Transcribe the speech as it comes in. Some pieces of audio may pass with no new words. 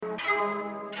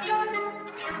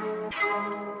Perfect.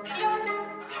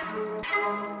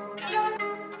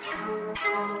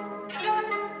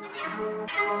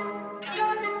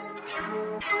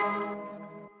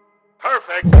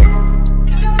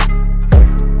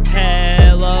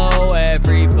 Hello,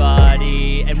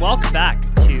 everybody, and welcome back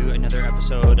to another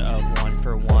episode of One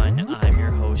for One. I'm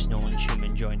your host, Nolan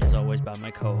Schumann, joined as always by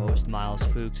my co-host, Miles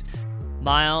Fuchs.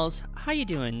 Miles, how you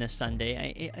doing this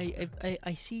Sunday?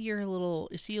 I see you're a little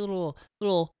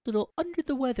under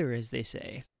the weather, as they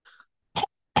say.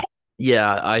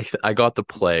 Yeah, I got the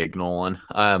plague, Nolan.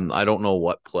 I don't know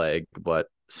what plague, but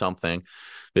something.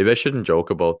 Maybe I shouldn't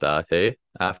joke about that, hey?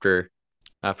 After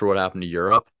what happened to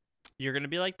Europe. You're gonna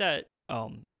be like that.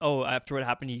 After what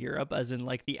happened to Europe, as in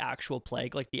like the actual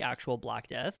plague, like the actual Black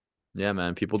Death. Yeah,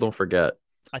 man, people don't forget.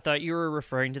 I thought you were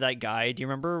referring to that guy. Do you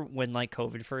remember when like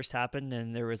COVID first happened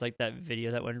and there was like that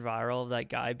video that went viral of that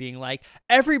guy being like,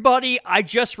 "Everybody, I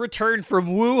just returned from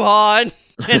Wuhan,"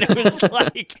 and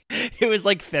it was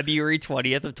like February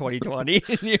 20th of 2020,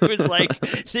 and it was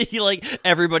like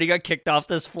everybody got kicked off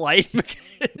this flight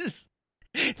because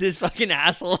this fucking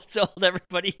asshole told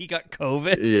everybody he got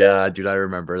COVID. Yeah, dude, I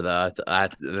remember that.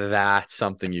 That's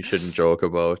something you shouldn't joke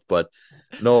about. But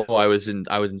no, I was in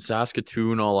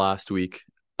Saskatoon all last week.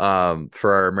 For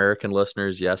our American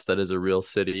listeners, yes, that is a real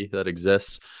city that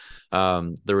exists.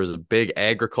 There was a big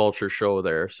agriculture show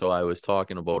there, so I was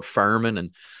talking about farming,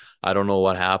 and I don't know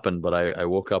what happened, but I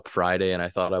woke up Friday and I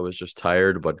thought I was just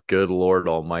tired, but good Lord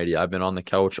Almighty, I've been on the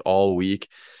couch all week.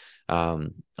 I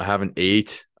haven't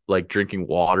ate. Like drinking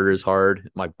water is hard.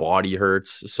 My body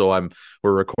hurts. So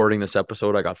we're recording this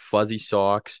episode. I got fuzzy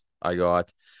socks. I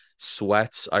got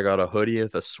sweats. I got a hoodie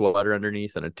with a sweater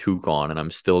underneath and a toque on, and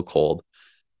I'm still cold.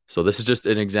 So this is just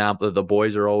an example. The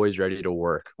boys are always ready to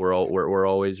work. We're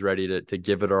always ready to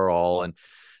give it our all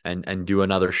and do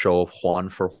another show of Juan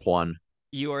for Juan.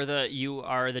 You are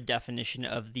the definition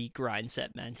of the grind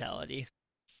set mentality.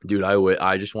 Dude,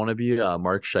 I just want to be a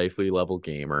Mark Scheifele level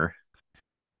gamer.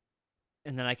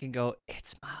 And then I can go,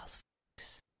 "It's Miles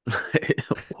Fuchs."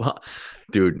 Well,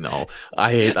 dude, no.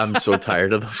 I'm so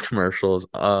tired of those commercials.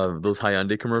 Those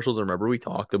Hyundai commercials. I remember we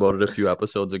talked about it a few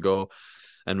episodes ago,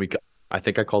 and I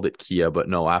think I called it Kia, but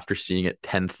no, after seeing it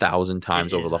 10,000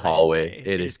 times over the hallway,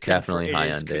 it is definitely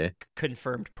Hyundai.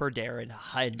 Confirmed per Darren,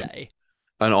 Hyundai.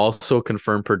 And also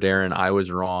confirmed per Darren, I was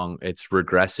wrong. It's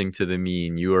regressing to the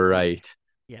mean. You were right.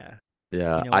 Yeah.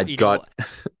 Yeah,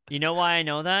 You know why I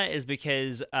know that is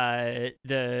because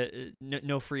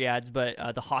no free ads,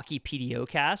 but the Hockey PDO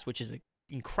cast, which is an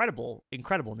incredible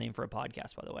name for a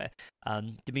podcast, by the way.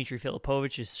 Dmitry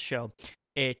Filipovich's show.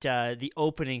 The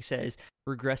opening says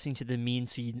regressing to the mean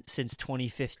since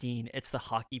 2015. It's the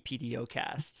Hockey PDO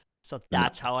cast, so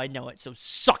that's how I know it. So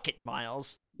suck it,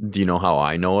 Miles. Do you know how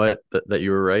I know it that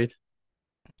you were right?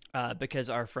 Because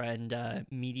our friend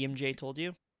Medium J told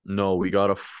you. No, we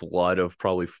got a flood of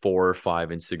probably 4 or 5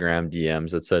 Instagram DMs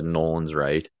that said Nolan's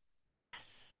right.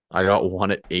 Yes. I got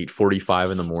one at 8:45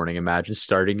 in the morning. Imagine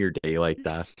starting your day like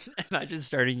that. Imagine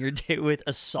starting your day with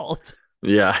assault.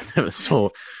 Yeah,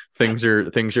 so things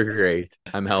are great.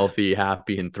 I'm healthy,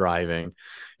 happy, and thriving.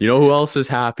 You know who else is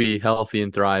happy, healthy,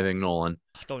 and thriving, Nolan?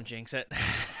 Don't jinx it.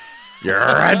 Your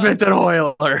Edmonton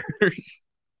Oilers.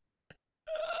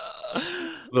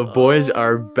 The boys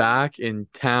are back in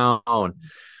town.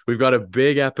 We've got a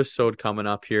big episode coming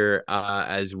up here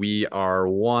as we are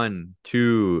 1,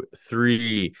 2,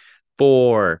 3,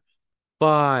 4,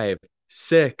 5,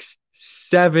 6,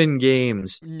 7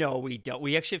 games. No, we don't.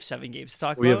 We actually have 7 games to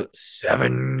talk about. We have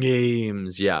 7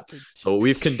 games. Yeah. So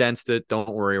we've condensed it. Don't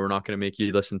worry. We're not going to make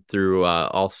you listen through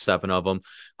all 7 of them.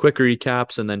 Quick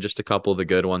recaps and then just a couple of the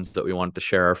good ones that we wanted to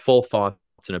share our full thoughts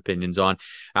and opinions on.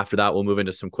 After that, we'll move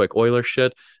into some quick Oilers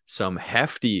shit, some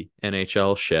hefty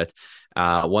NHL shit.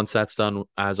 Once that's done,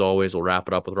 as always, we'll wrap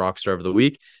it up with Rockstar of the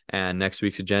Week. And next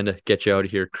week's agenda, get you out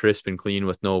of here crisp and clean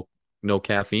with no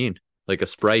caffeine, like a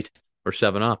Sprite or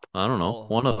 7-Up. I don't know,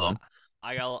 one of them.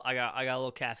 I got a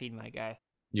little caffeine, my guy.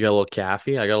 You got a little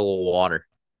caffeine? I got a little water.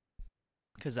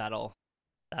 Because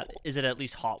is it at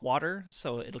least hot water,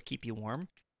 so it'll keep you warm?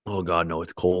 Oh God, no!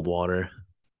 It's cold water.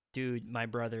 Dude, my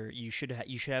brother, you should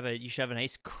have a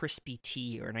nice crispy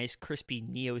tea or a nice crispy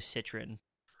Neo Citron.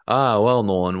 Well,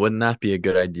 Nolan, wouldn't that be a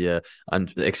good idea?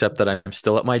 Except that I'm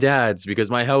still at my dad's because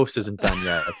my house isn't done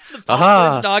yet. The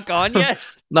popcorn's not gone yet.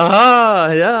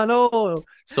 Yeah, no.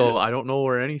 So I don't know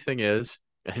where anything is,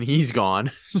 and he's gone,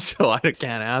 so I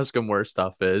can't ask him where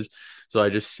stuff is. So I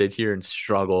just sit here and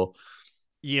struggle.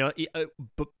 You know,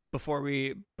 before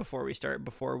we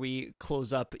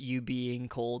close up, you being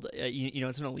cold, you know,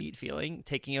 it's an elite feeling.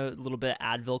 Taking a little bit of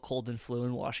Advil, cold and flu,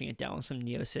 and washing it down with some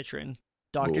Neo Citron.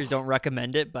 Doctors don't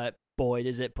recommend it, but boy,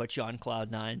 does it put you on cloud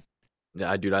nine.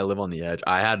 Yeah, dude, I live on the edge.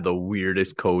 I had the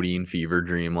weirdest codeine fever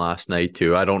dream last night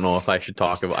too. I don't know if I should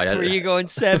talk about. Were you going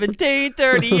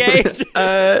 1738?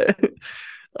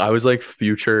 I was like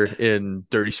Future in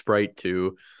Dirty Sprite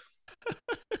 2,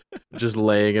 just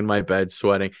laying in my bed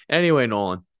sweating. Anyway,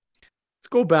 Nolan, let's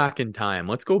go back in time.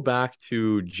 Let's go back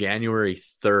to January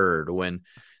 3rd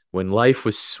when life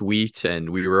was sweet and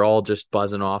we were all just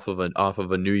buzzing off of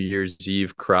a New Year's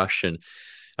Eve crush, and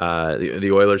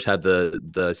the Oilers had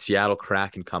the Seattle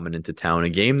Kraken coming into town. A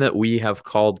game that we have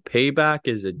called payback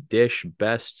is a dish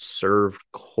best served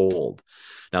cold.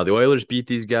 Now, the Oilers beat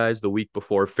these guys the week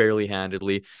before fairly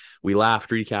handedly. We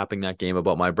laughed recapping that game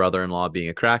about my brother-in-law being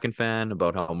a Kraken fan,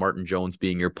 about how Martin Jones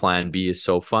being your plan B is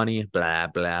so funny, blah,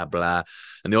 blah, blah.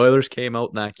 And the Oilers came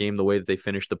out in that game the way that they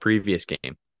finished the previous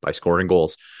game, by scoring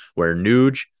goals, where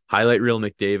Nuge, highlight reel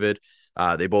McDavid,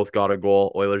 they both got a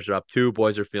goal. Oilers are up 2.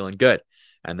 Boys are feeling good.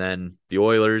 And then the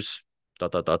Oilers, they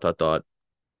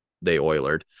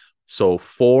Oilered. So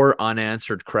 4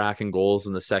 unanswered Kraken goals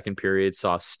in the second period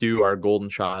saw Stu, our golden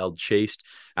child, chased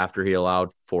after he allowed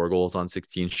 4 goals on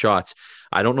 16 shots.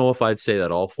 I don't know if I'd say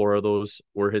that all 4 of those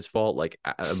were his fault. Like,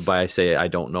 by I say I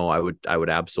don't know, I would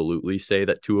absolutely say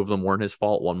that 2 of them weren't his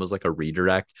fault. One was like a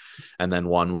redirect, and then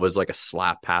one was like a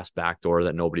slap pass backdoor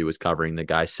that nobody was covering. The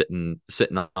guy sitting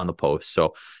on the post.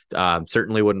 So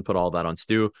certainly wouldn't put all that on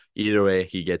Stu. Either way,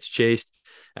 he gets chased,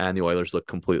 and the Oilers look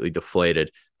completely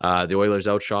deflated. The Oilers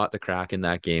outshot the Kraken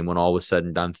that game when all was said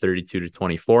and done,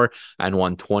 32-24, and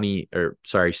won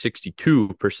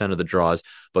 62% of the draws,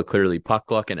 but clearly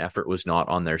puck luck and effort was not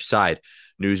on their side.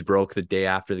 News broke the day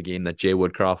after the game that Jay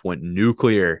Woodcroft went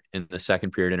nuclear in the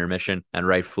second period intermission, and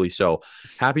rightfully so.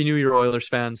 Happy New Year, Oilers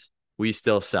fans. We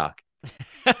still suck.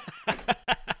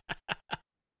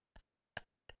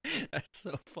 That's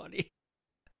so funny.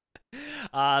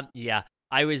 Yeah.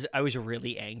 I was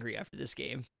really angry after this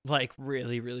game. Like,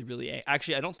 really, really, really angry.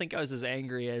 Actually, I don't think I was as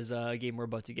angry as a game we're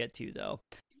about to get to, though.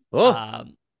 Oh.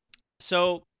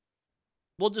 So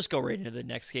we'll just go right into the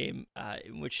next game,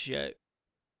 in which the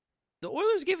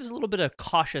Oilers gave us a little bit of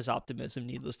cautious optimism,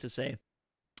 needless to say,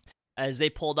 as they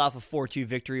pulled off a 4-2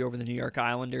 victory over the New York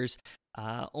Islanders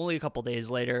only a couple days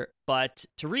later. But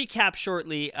to recap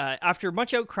shortly, after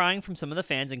much outcrying from some of the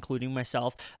fans, including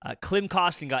myself, Klim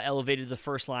Kostin got elevated to the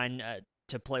first line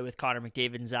to play with Connor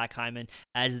McDavid and Zach Hyman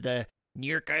as the New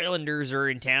York Islanders are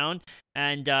in town.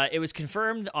 And it was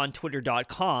confirmed on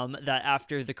Twitter.com that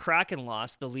after the Kraken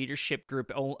loss, the leadership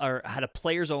group had a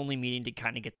players-only meeting to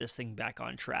kind of get this thing back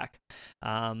on track,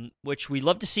 which we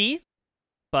love to see,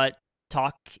 but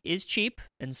talk is cheap,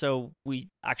 and so we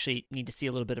actually need to see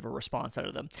a little bit of a response out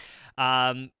of them.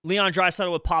 Leon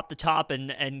Draisaitl would pop the top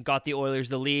and got the Oilers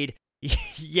the lead.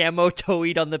 Yamo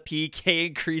Toeed on the PK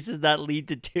increases that lead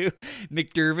to 2.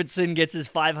 McDermotson gets his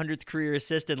 500th career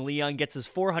assist, and Leon gets his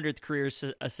 400th career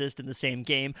assist in the same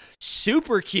game.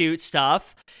 Super cute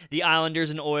stuff. The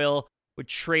Islanders and Oil would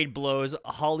trade blows.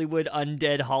 A Hollywood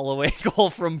Undead Holloway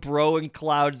goal from Bro and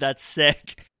Cloud. That's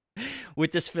sick.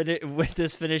 With this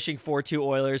finishing 4-2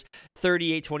 Oilers,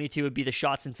 38-22 would be the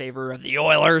shots in favor of the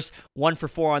Oilers. 1 for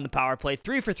 4 on the power play,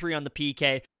 3 for 3 on the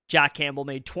PK. Jack Campbell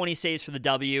made 20 saves for the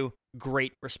W.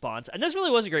 Great response. And this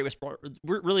really was a great response.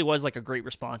 Really was like a great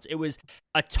response. It was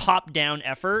a top-down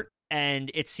effort,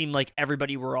 and it seemed like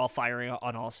everybody were all firing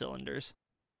on all cylinders.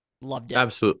 Loved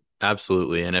it.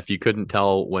 Absolutely. And if you couldn't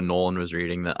tell when Nolan was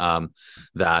reading that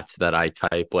I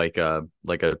type like a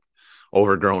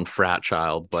overgrown frat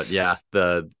child, but yeah,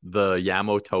 the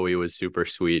Yamo Toei was super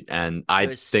sweet, and I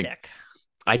just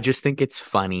think it's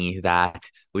funny that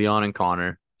Leon and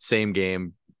Connor, same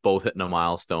game, both hitting a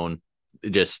milestone.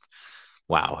 Just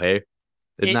wow, hey,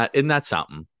 isn't that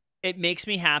something? It makes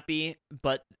me happy,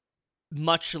 but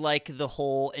much like the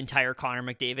whole entire Connor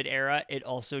McDavid era, it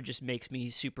also just makes me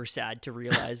super sad to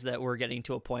realize that we're getting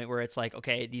to a point where it's like,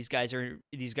 okay, these guys are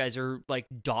like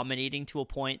dominating to a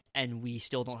point, and we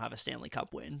still don't have a Stanley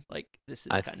Cup win. Like, this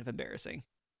is kind of embarrassing.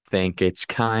 Think it's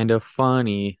kind of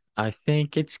funny. I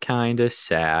think it's kind of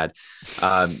sad.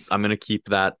 I'm gonna keep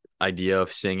that idea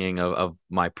of singing of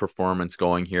my performance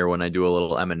going here when I do a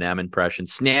little Eminem impression.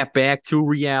 Snap back to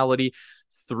reality.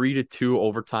 3-2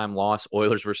 overtime loss,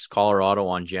 Oilers versus Colorado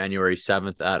on January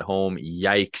 7th at home.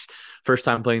 Yikes. First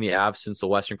time playing the Avs since the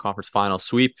Western Conference Final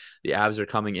sweep. The Avs are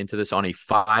coming into this on a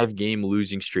 5-game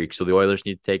losing streak, so the Oilers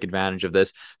need to take advantage of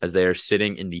this as they are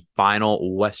sitting in the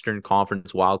final Western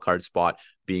Conference wildcard spot,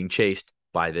 being chased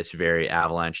by this very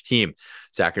Avalanche team.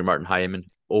 Zachary Martin Hyman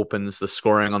opens the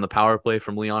scoring on the power play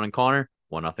from Leon and Connor.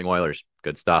 1-0 Oilers.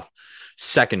 Good stuff.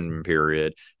 Second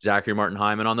period, Zachary Martin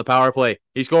Hyman on the power play.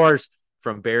 He scores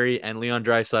from Barrie and Leon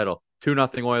Draisaitl.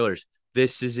 2-0 Oilers.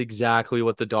 This is exactly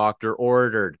what the doctor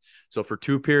ordered. So for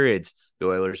 2 periods, the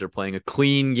Oilers are playing a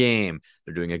clean game.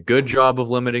 They're doing a good job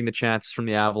of limiting the chances from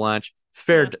the Avalanche.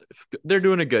 They're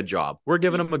doing a good job. We're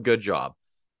giving them a good job.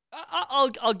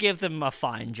 I'll give them a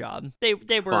fine job. They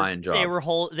were Fine job. They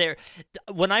were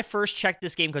when I first checked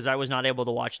this game, because I was not able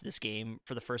to watch this game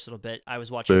for the first little bit. I was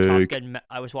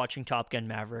watching Top Gun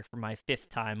Maverick for my 5th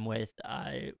time with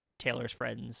Taylor's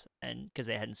friends, and because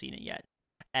they hadn't seen it yet.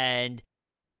 And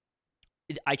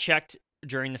I checked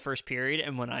during the first period,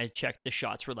 and when I checked, the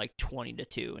shots were like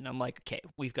 20-2, and I'm like, okay,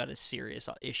 we've got a serious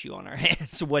issue on our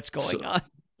hands. What's going on?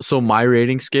 So my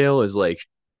rating scale is like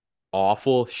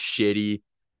awful, shitty,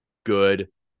 good,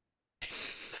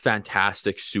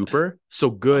 fantastic, super. So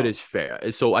good is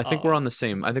fair. So I think we're on the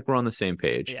same. I think we're on the same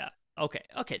page. Yeah. Okay.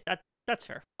 That's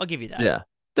fair. I'll give you that. Yeah.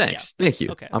 Thanks. Yeah. Thank you.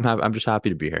 Okay. I'm just happy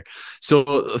to be here. So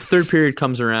the third period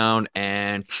comes around,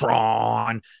 and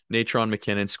Natron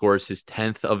McKinnon scores his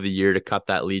 10th of the year to cut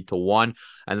that lead to 1.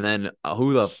 And then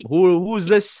who's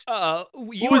this?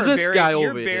 Who's this guy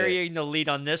over here? You're burying the lead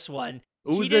on this one.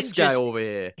 Who's this guy over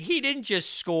here? He didn't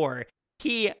just score.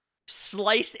 He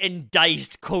sliced and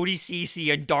diced Cody Ceci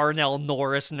and Darnell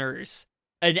Nurse.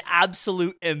 An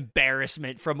absolute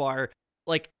embarrassment from our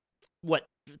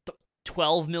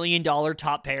 $12 million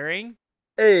top pairing.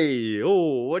 Hey,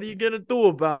 what are you gonna do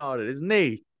about it? It's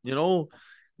Nate, have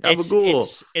a goal.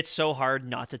 It's so hard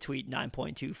not to tweet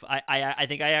 9.2. I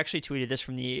think I actually tweeted this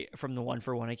from the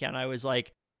 1-for-1 account. I was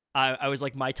like,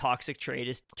 my toxic trade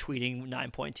is tweeting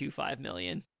 9.25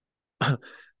 million.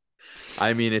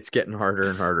 I mean, it's getting harder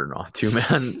and harder not to,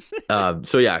 man.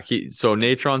 So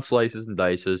Natron slices and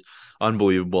dices,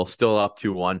 unbelievable, still up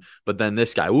 2-1. But then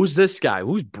this guy, who's this guy?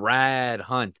 Who's Brad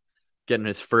Hunt, getting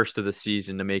his first of the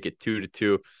season to make it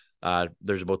 2-2.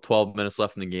 There's about 12 minutes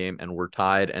left in the game, and we're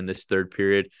tied. And this third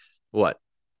period, what?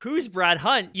 Who's Brad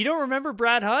Hunt? You don't remember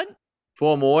Brad Hunt?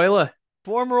 Former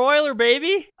Oiler,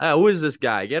 baby. Who is this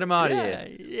guy? Get him out of here.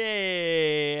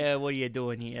 Yeah. What are you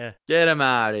doing here? Get him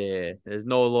out of here. There's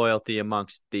no loyalty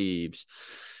amongst thieves.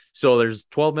 So there's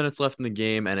 12 minutes left in the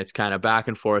game, and it's kind of back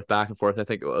and forth. I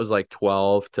think it was like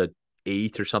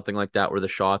 12-8 or something like that, where the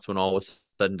shots when all was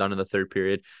said and done in the third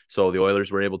period. So the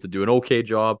Oilers were able to do an okay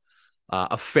job,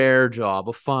 a fair job,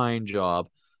 a fine job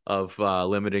of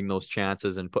limiting those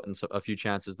chances and putting a few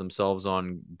chances themselves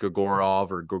on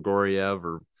Grigoriev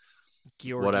or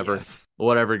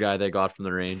whatever guy they got from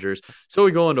the Rangers. So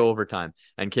we go into overtime,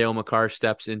 and Cale Makar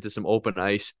steps into some open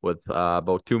ice with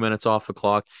about 2 minutes off the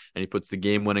clock, and he puts the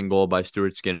game-winning goal by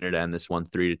Stuart Skinner to end this one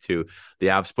 3-2. The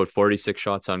Avs put 46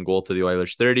 shots on goal to the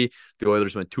Oilers 30. The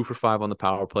Oilers went 2 for 5 on the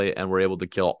power play and were able to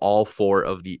kill all 4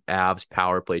 of the Avs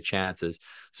power play chances.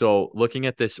 So looking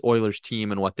at this Oilers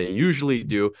team and what they usually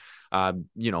do,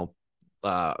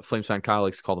 Flames fan Kyle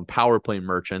likes to call them power play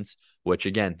merchants, which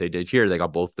again they did here. They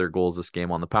got both their goals this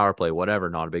game on the power play. Whatever,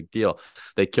 not a big deal.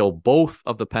 They kill both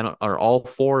of the all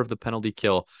 4 of the penalty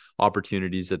kill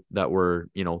opportunities that were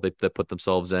they put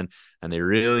themselves in, and they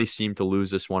really seem to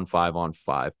lose this one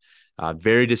 5-on-5.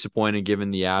 Very disappointing given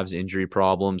the Avs injury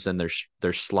problems and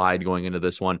their slide going into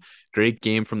this one. Great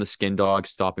game from the Skin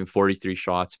Dogs, stopping 43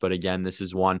 shots, but again, this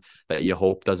is one that you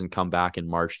hope doesn't come back in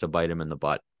March to bite him in the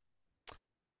butt.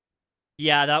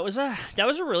 Yeah, that was a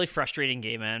really frustrating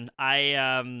game, man.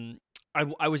 I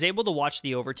was able to watch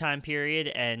the overtime period,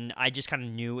 and I just kind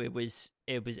of knew it was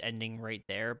ending right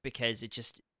there, because it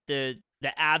just the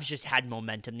Avs just had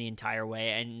momentum the entire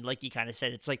way, and like you kind of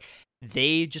said, it's like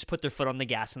they just put their foot on the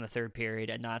gas in the third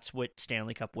period, and that's what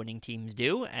Stanley Cup winning teams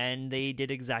do, and they did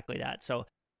exactly that. So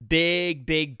big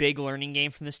learning game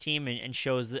from this team, and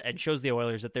shows the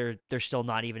Oilers that they're still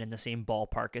not even in the same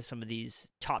ballpark as some of these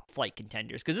top flight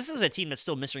contenders, because this is a team that's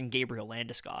still missing Gabriel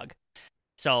Landeskog.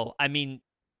 So I mean,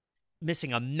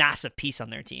 missing a massive piece on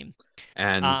their team,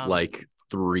 and like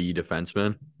 3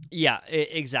 defensemen. Yeah,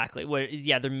 exactly.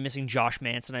 They're missing Josh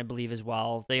Manson, I believe, as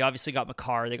well. They obviously got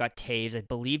Makar, they got Taves. I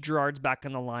believe Girard's back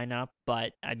in the lineup,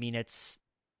 but I mean, it's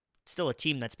still a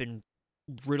team that's been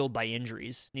riddled by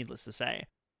injuries, needless to say.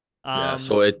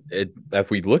 So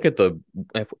if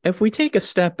we take a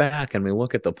step back and we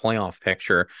look at the playoff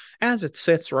picture as it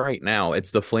sits right now,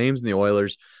 it's the Flames and the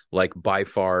Oilers, like, by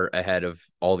far ahead of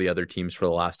all the other teams for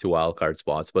the last 2 wildcard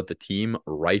spots, but the team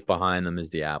right behind them is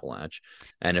the Avalanche.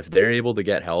 And if they're able to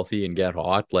get healthy and get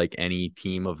hot like any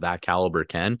team of that caliber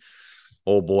can,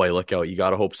 oh boy, look out. You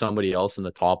got to hope somebody else in the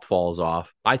top falls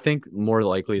off. I think more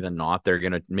likely than not, they're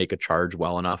going to make a charge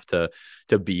well enough to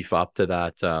beef up to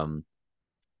that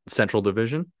Central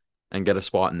Division and get a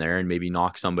spot in there and maybe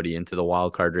knock somebody into the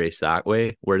wild card race that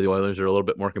way, where the Oilers are a little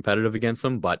bit more competitive against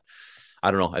them. But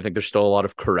I don't know. I think there's still a lot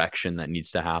of correction that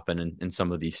needs to happen in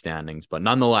some of these standings, but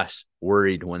nonetheless,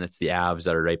 worried when it's the Avs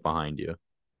that are right behind you.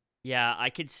 Yeah, I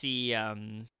could see. I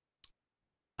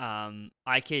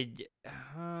could,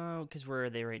 because where are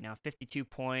they right now? 52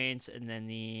 points, and then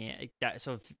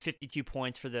so 52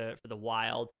 points for the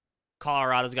Wild.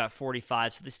 Colorado's got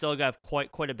 45, so they still got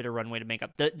quite a bit of runway to make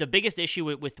up. The biggest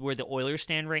issue with where the Oilers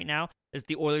stand right now is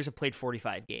the Oilers have played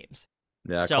 45 games.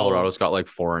 Yeah, So, Colorado's got like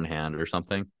 4 in hand or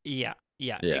something. Yeah,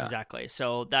 Yeah. exactly.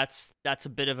 So that's a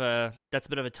bit of a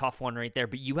tough one right there.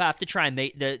 But you have to try and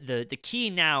make the key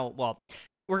now. Well,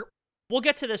 we'll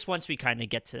get to this once we kind of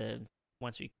get through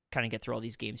all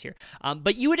these games here.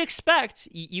 But you would expect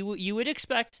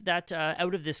that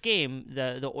out of this game,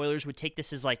 the Oilers would take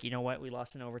this as like, you know what, we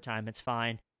lost in overtime. It's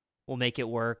fine. We'll make it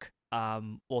work.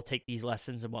 We'll take these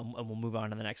lessons and we'll move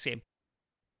on to the next game.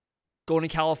 Going to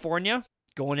California,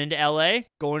 going into LA,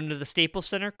 going into the Staples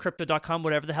Center, Crypto.com,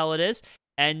 whatever the hell it is.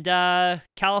 And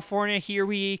California, here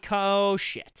we go.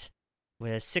 Shit.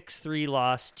 With a 6-3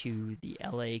 loss to the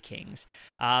LA Kings.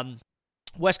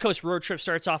 West Coast road trip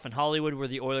starts off in Hollywood, where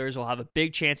the Oilers will have a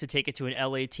big chance to take it to an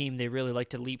LA team they really like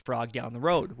to leapfrog down the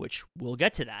road, which we'll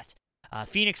get to that.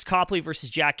 Phoenix Copley versus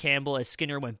Jack Campbell, as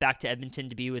Skinner went back to Edmonton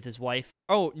to be with his wife.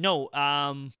 Oh, no.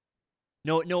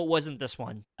 No, it wasn't this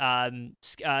one.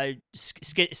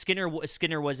 Skinner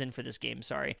was in for this game.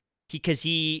 Sorry, because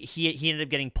he ended up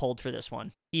getting pulled for this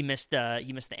one. He missed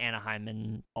the Anaheim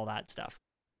and all that stuff.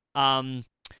 But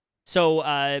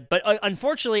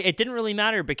unfortunately, it didn't really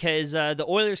matter because the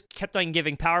Oilers kept on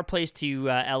giving power plays to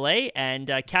LA,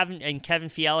 and Kevin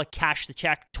Fiala cashed the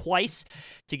check twice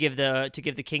to give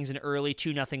the Kings an early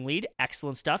 2-0 lead.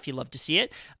 Excellent stuff. You love to see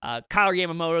it. Kyle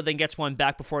Yamamoto then gets one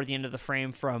back before the end of the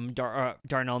frame from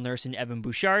Darnell Nurse and Evan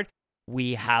Bouchard.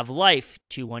 We have life.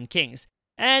 2-1 Kings.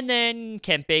 And then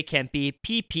Kempe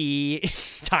PP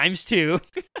 ×2.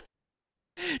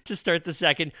 To start the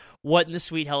second. What in the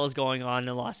sweet hell is going on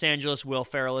in Los Angeles? Will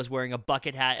Ferrell is wearing a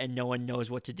bucket hat and no one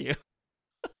knows what to do.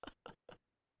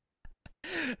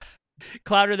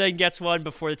 Clouder then gets one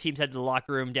before the teams head to the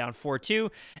locker room down 4-2.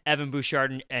 Evan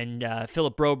Bouchard and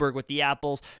Philip Broberg with the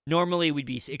apples. Normally we'd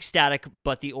be ecstatic,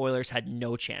 but the Oilers had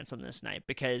no chance on this night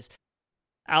because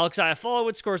Alex Iafallo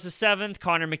would scores the 7th.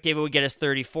 Connor McDavid would get his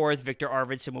 34th. Victor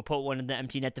Arvidsson will put one in the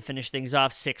empty net to finish things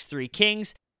off. 6-3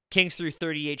 Kings. Kings threw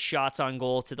 38 shots on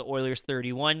goal to the Oilers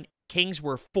 31. Kings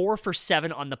were 4 for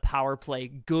 7 on the power play.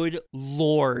 Good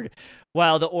Lord.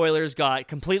 While the Oilers got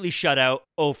completely shut out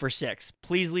 0 for 6.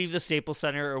 Please leave the Staples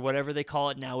Center or whatever they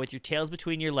call it now with your tails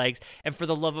between your legs. And for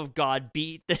the love of God,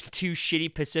 beat the 2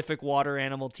 shitty Pacific water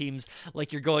animal teams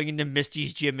like you're going into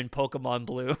Misty's gym in Pokemon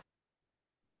Blue.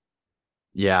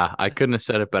 Yeah, I couldn't have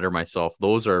said it better myself.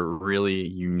 Those are really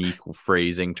unique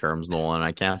phrasing terms, Nolan.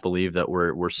 I can't believe that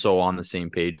we're so on the same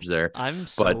page there. I'm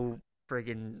so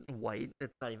friggin' white.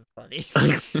 It's not even funny.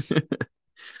 Do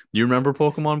you remember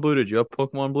Pokemon Blue? Did you have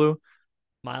Pokemon Blue?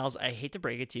 Miles, I hate to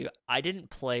break it to you. I didn't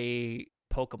play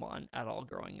Pokemon at all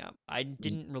growing up. I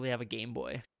didn't really have a Game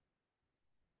Boy.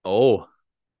 Oh.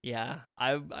 Yeah,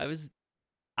 I was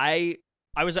a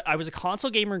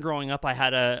console gamer growing up. I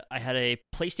had a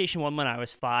PlayStation 1 when I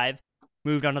was 5,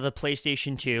 moved on to the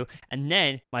PlayStation 2, and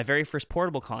then my very first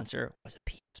portable console was a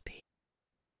PSP.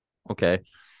 Okay.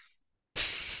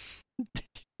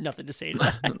 Nothing to say to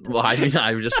that. Well, I mean,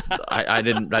 I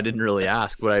didn't really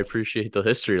ask, but I appreciate the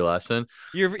history lesson.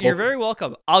 You're very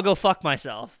welcome. I'll go fuck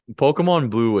myself. Pokemon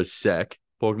Blue was sick.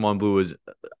 Pokemon Blue was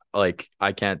like,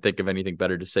 I can't think of anything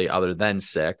better to say other than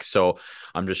sick. So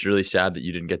I'm just really sad that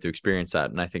you didn't get to experience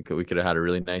that. And I think that we could have had a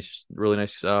really nice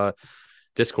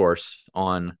discourse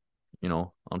on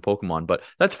Pokemon, but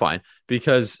that's fine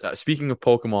because speaking of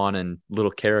Pokemon and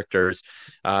little characters,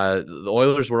 the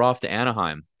Oilers were off to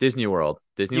Anaheim, Disney World,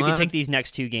 Disneyland. You can take these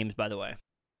next 2 games, by the way.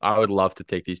 I would love to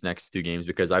take these next 2 games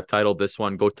because I've titled this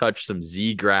one "Go Touch Some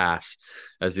Z Grass"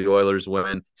 as the Oilers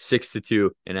win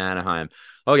 6-2 in Anaheim.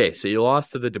 Okay, so you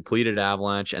lost to the depleted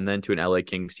Avalanche and then to an LA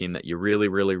Kings team that you really,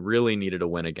 really, really needed a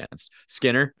win against.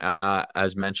 Skinner,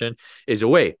 as mentioned, is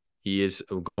away. He is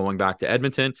going back to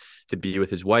Edmonton to be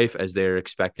with his wife as they're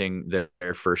expecting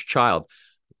their first child.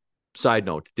 Side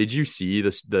note, did you see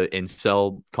the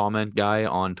incel comment guy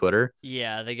on Twitter?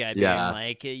 Yeah, the guy being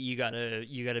like, you gotta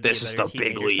be this is the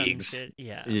big leagues.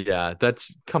 Yeah,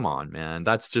 that's, come on, man.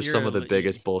 That's just some of the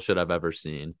biggest bullshit I've ever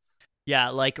seen.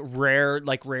 Yeah, like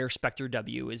rare Spectre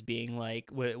W is being like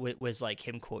was like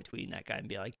him quote tweeting that guy and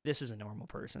be like, this is a normal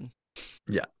person.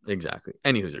 Yeah, exactly.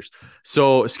 Any Hoosers.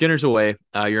 So Skinner's away.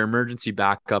 Your emergency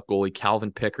backup goalie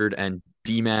Calvin Pickard and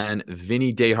D-man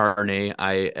Vinny Desharnais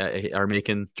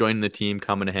are joining the team,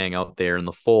 coming to hang out there in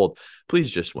the fold. Please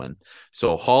just win.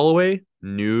 So Holloway,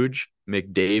 Nuge,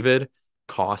 McDavid,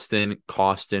 Costin,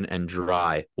 and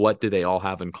Dry. What do they all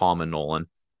have in common, Nolan?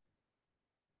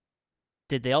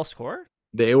 Did they all score?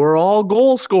 They were all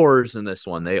goal scorers in this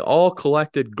one. They all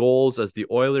collected goals as the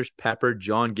Oilers peppered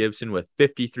John Gibson with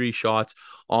 53 shots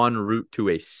en route to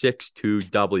a 6-2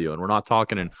 W. And we're not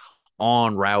talking an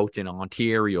en route in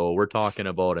Ontario. We're talking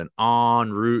about an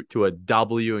en route to a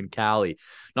W in Cali.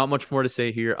 Not much more to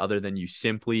say here other than you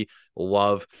simply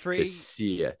love to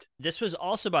see it. This was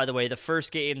also, by the way, the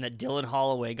first game that Dylan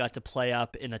Holloway got to play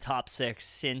up in the top 6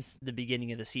 since the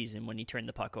beginning of the season when he turned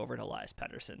the puck over to Elias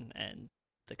Pettersson and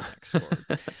the Canucks scored.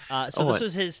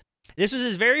 This was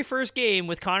his very first game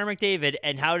with Connor McDavid,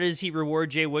 and how does he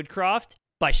reward Jay Woodcroft?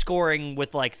 By scoring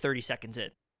with like 30 seconds in.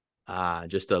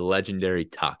 Just a legendary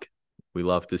tuck. We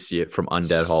love to see it from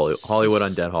Hollywood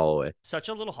Undead Holloway. Such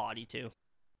a little hottie too.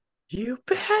 You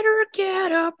better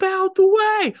get up out the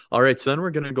way. All right, so then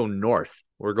we're going to go north.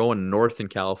 We're going north in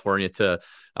California to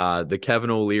the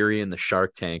Kevin O'Leary and the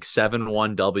Shark Tank.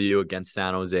 7-1 W against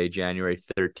San Jose, January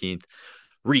 13th.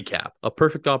 Recap, a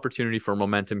perfect opportunity for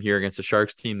momentum here against the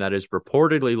Sharks team that is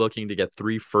reportedly looking to get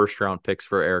 3 first-round picks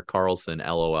for Erik Karlsson,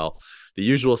 LOL. The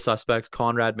usual suspects,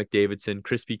 Conrad McDavidson,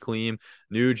 Krispy Kreme,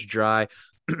 Nuge, Dry.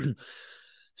 We're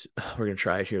going to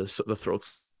try it here. The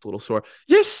throat's a little sore.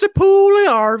 Yes,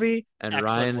 Puljujärvi. And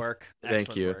Excellent Ryan. Work.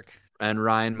 Thank you. Work. And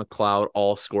Ryan McLeod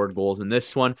all scored goals in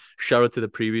this one. Shout out to the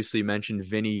previously mentioned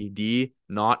Vinny D,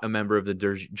 not a member of the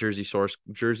Jersey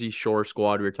Shore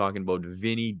squad. We were talking about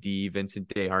Vinny D, Vincent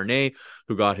Desharnais,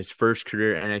 who got his first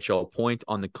career NHL point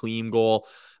on the clean goal.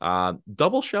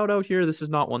 Double shout out here. This is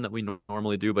not one that we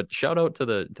normally do, but shout out to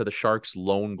the Sharks'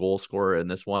 lone goal scorer in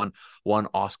this one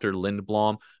Oscar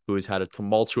Lindblom, who has had a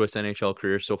tumultuous NHL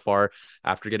career so far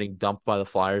after getting dumped by the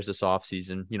Flyers this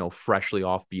offseason, freshly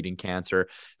off beating cancer.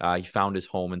 He found his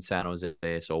home in San Jose.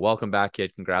 So welcome back,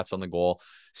 kid. Congrats on the goal.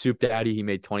 Soup Daddy, he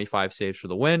made 25 saves for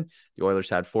the win. The Oilers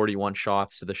had 41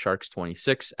 shots to the Sharks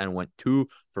 26 and went 2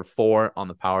 for 4 on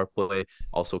the power play,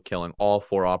 also killing all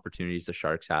 4 opportunities the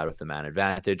Sharks had with the man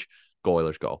advantage. Go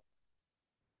Oilers, go.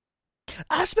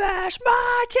 I smash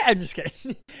my I'm just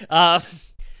kidding.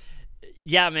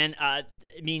 Yeah, man. I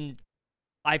mean,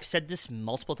 I've said this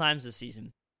multiple times this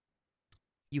season.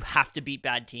 You have to beat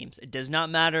bad teams. It does not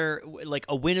matter. Like,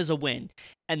 a win is a win.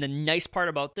 And the nice part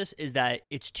about this is that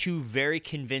it's 2 very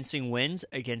convincing wins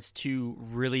against 2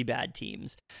 really bad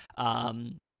teams.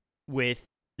 With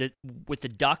the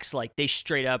Ducks, like, they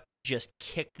straight up just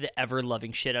kicked the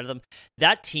ever-loving shit out of them.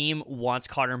 That team wants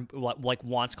Connor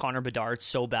Bedard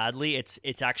so badly.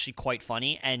 It's actually quite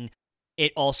funny. And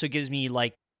it also gives me,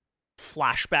 like,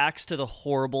 flashbacks to the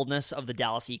horribleness of the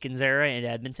Dallas Eakins era in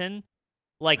Edmonton.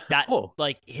 Like that,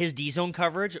 like his D-zone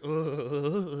coverage.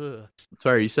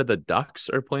 Sorry, you said the Ducks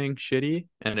are playing shitty,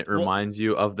 and it reminds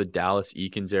you of the Dallas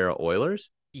Eakins era Oilers?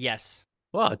 Yes.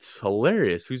 Wow, it's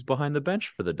hilarious. Who's behind the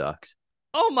bench for the Ducks?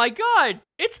 Oh my God,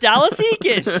 it's Dallas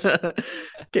Eakins.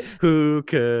 Who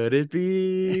could it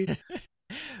be?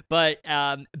 But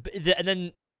and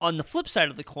then on the flip side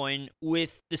of the coin,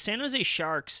 with the San Jose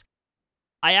Sharks,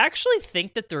 I actually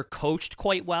think that they're coached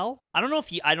quite well. I don't know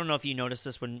if you noticed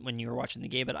this when you were watching the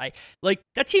game, but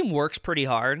that team works pretty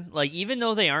hard. Like, even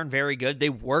though they aren't very good, they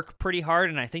work pretty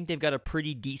hard, and I think they've got a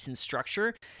pretty decent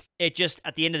structure. It just,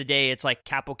 at the end of the day, it's like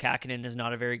Kaapo Kähkönen is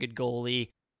not a very good goalie.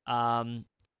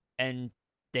 And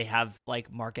they have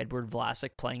like Marc-Edouard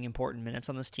Vlasic playing important minutes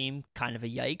on this team, kind of a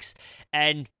yikes.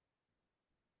 And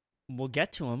we'll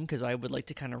get to him because I would like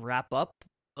to kind of wrap up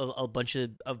a bunch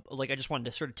of like, I just wanted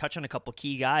to sort of touch on a couple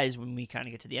key guys when we kind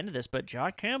of get to the end of this. But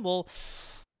John Campbell,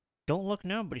 don't look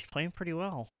now, but he's playing pretty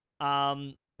well.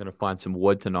 Gonna find some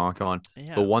wood to knock on.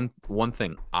 Yeah. The one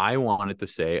thing I wanted to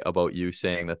say about you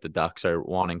saying that the Ducks are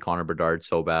wanting Connor Bedard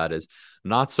so bad is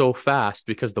not so fast,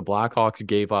 because the Blackhawks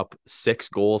gave up 6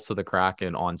 goals to the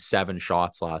Kraken on 7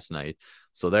 shots last night.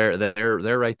 So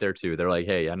they're right there too. They're like,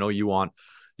 hey, I know you want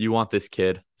this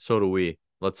kid, so do we.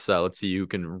 Let's see who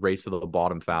can race to the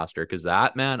bottom faster. Because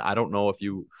that, man, I don't know if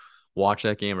you watched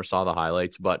that game or saw the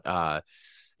highlights, but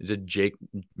is it Jake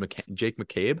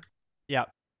McCabe? Yeah.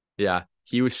 Yeah.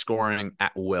 He was scoring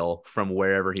at will from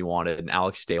wherever he wanted, and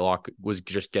Alex Stalock was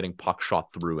just getting puck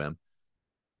shot through him.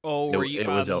 Oh,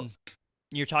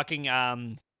 you're talking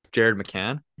Jared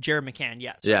McCann? Jared McCann,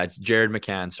 yes. Yeah, it's Jared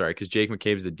McCann, sorry, because Jake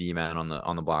McCabe's the D-man on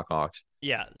the Blackhawks.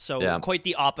 Yeah, so quite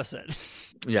the opposite.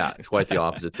 Yeah, quite the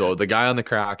opposite. So the guy on the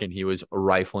Kraken, he was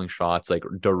rifling shots like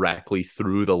directly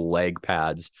through the leg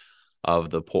pads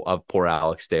of poor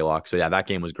Alex Stalock. So yeah, that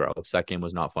game was gross. That game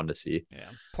was not fun to see. Yeah,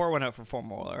 pour one out for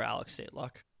former Alex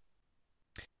Stalock.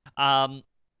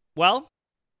 Well,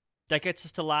 that gets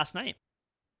us to last night,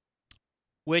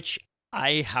 which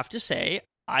I have to say,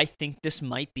 I think this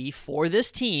might be, for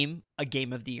this team, a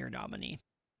Game of the Year nominee.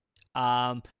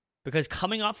 Because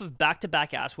coming off of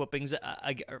back-to-back ass whoopings,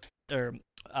 Try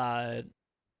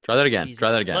that again. Jesus,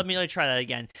 Try that again. Let me try that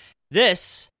again.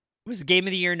 This was a Game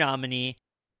of the Year nominee,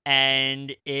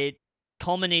 and it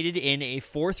culminated in a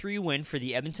 4-3 win for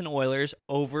the Edmonton Oilers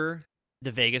over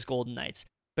the Vegas Golden Knights.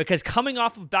 Because coming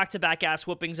off of back-to-back ass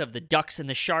whoopings of the Ducks and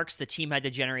the Sharks, the team had to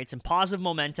generate some positive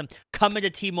momentum, come into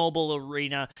T-Mobile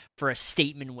Arena for a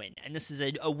statement win. And this is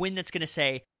a win that's going to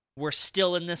say, we're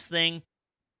still in this thing,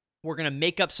 we're going to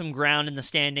make up some ground in the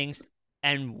standings,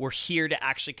 and we're here to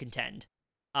actually contend.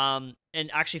 And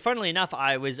actually, funnily enough,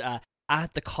 I was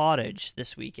at the Cottage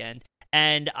this weekend,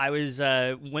 and I was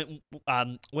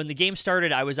when the game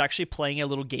started, I was actually playing a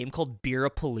little game called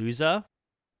Beerapalooza.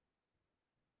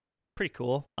 Pretty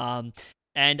cool.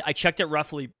 And I checked it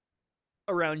roughly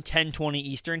around 10:20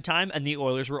 Eastern time, and the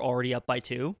Oilers were already up by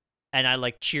 2. And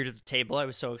I cheered at the table. I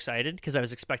was so excited because I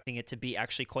was expecting it to be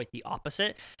actually quite the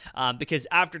opposite. Because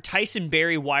after Tyson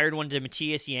Barrie wired one to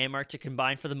Matthias Janmark to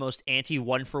combine for the most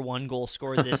anti-1-for-1 goal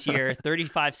scored this year,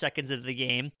 35 seconds into the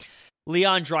game,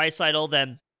 Leon Draisaitl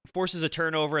then forces a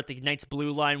turnover at the Knights'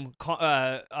 blue line.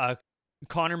 Connor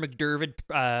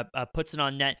McDermott puts it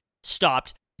on net,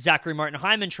 stopped. Zachary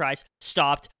Martin-Hyman tries,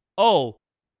 stopped.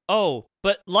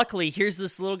 But luckily, here's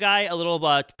this little guy, a little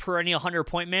perennial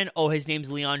 100-point man. His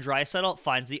name's Leon Draisaitl.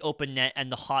 Finds the open net,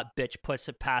 and the hot bitch puts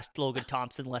it past Logan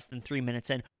Thompson less than 3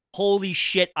 minutes in. Holy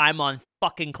shit, I'm on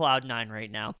fucking cloud 9 right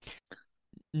now.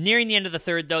 Nearing the end of the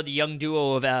third, though, the young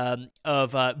duo of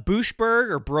Bushberg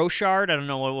or Brochard, I don't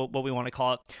know what we want to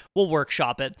call it, we'll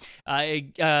workshop it,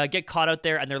 get caught out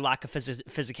there, and their lack of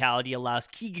physicality allows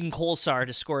Keegan Kolesar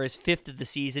to score his 5th of the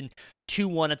season,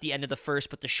 2-1 at the end of the first,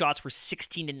 but the shots were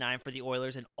 16-9 for the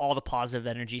Oilers, and all the positive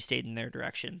energy stayed in their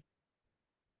direction.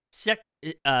 Second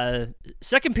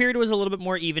period was a little bit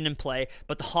more even in play,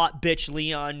 but the hot bitch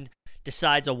Leon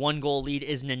decides a 1-goal lead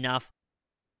isn't enough,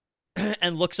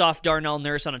 and looks off Darnell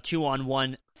Nurse on a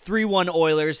 2-on-1, 3-1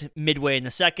 Oilers midway in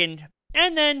the second.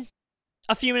 And then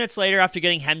a few minutes later, after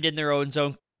getting hemmed in their own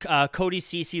zone, Cody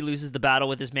Ceci loses the battle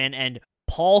with his man, and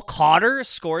Paul Cotter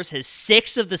scores his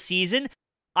 6th of the season.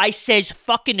 I says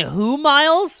fucking who,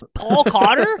 Miles? Paul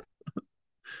Cotter?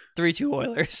 3-2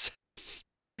 Oilers.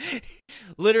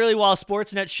 Literally, while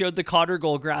Sportsnet showed the Cotter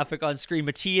goal graphic on screen,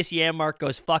 Matthias Janmark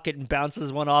goes fuck it and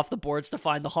bounces one off the boards to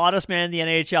find the hottest man in the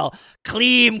NHL,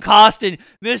 Klim Kostin,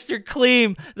 Mr.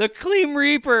 Klim, the Klim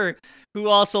Reaper, who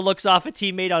also looks off a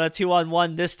teammate on a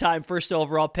 2-on-1, this time first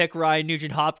overall pick Ryan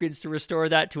Nugent-Hopkins to restore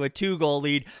that to a 2-goal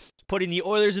lead, putting the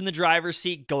Oilers in the driver's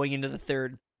seat going into the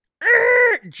third.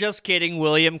 Just kidding.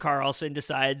 William Karlsson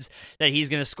decides that he's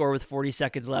going to score with 40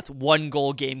 seconds left.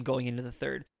 1-goal game going into the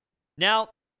third. Now,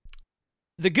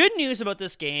 the good news about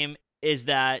this game is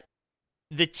that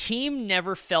the team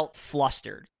never felt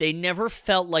flustered. They never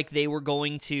felt like they were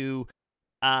going to,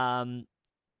 they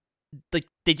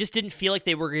just didn't feel like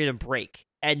they were going to break.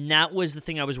 And that was the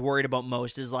thing I was worried about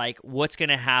most, is what's going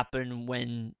to happen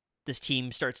when this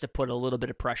team starts to put a little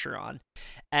bit of pressure on.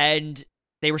 And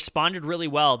they responded really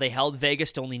well. They held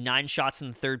Vegas to only 9 shots in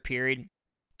the third period.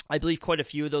 I believe quite a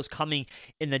few of those coming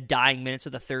in the dying minutes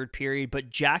of the third period, but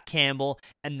Jack Campbell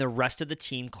and the rest of the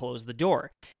team closed the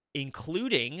door,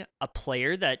 including a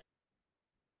player that,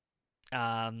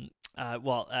 I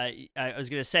was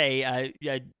going to say,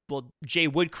 Jay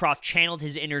Woodcroft channeled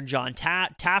his inner John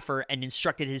Taffer and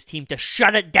instructed his team to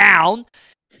shut it down.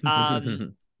 But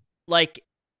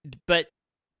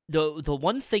the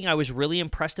one thing I was really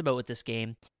impressed about with this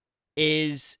game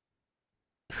is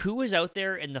who was out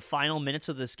there in the final minutes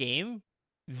of this game?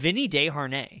 Vinny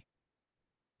Desharnais.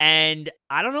 And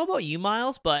I don't know about you,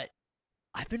 Miles, but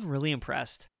I've been really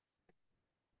impressed.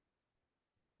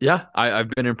 Yeah, I've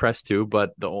been impressed too,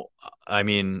 but what am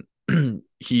I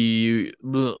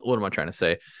trying to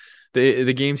say?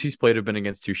 The games he's played have been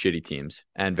against 2 shitty teams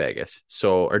and Vegas.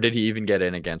 So, or did he even get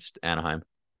in against Anaheim?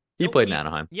 He played in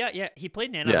Anaheim. Yeah, he played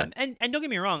in Anaheim. Yeah. And don't get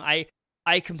me wrong,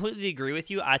 I completely agree with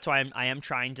you. That's why I am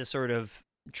trying to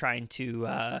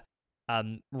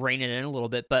rein it in a little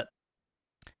bit, but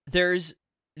there's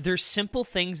simple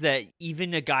things that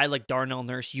even a guy like Darnell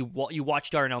Nurse, you watch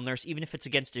Darnell Nurse, even if it's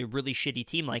against a really shitty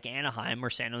team like Anaheim or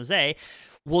San Jose,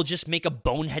 will just make a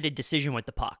boneheaded decision with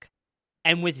the puck.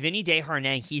 And with Vinny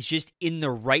Desharnais, he's just in the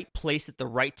right place at the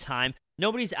right time.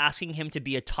 Nobody's asking him to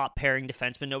be a top pairing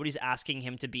defenseman. Nobody's asking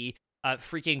him to be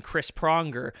freaking Chris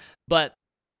Pronger, but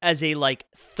as a like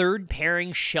third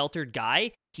pairing sheltered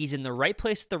guy, he's in the right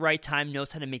place at the right time,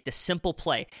 knows how to make the simple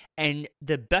play. And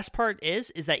the best part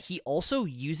is that he also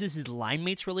uses his line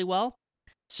mates really well.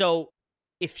 So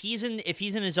if he's in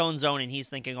his own zone and he's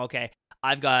thinking, okay,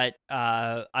 I've got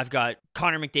Connor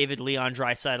McDavid, Leon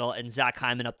Draisaitl, and Zach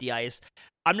Hyman up the ice.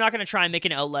 I'm not going to try and make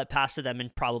an outlet pass to them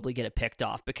and probably get it picked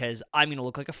off because I'm going to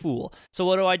look like a fool. So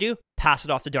what do? Pass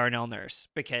it off to Darnell Nurse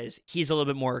because he's a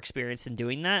little bit more experienced in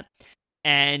doing that.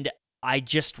 And I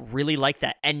just really like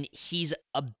that. And he's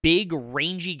a big,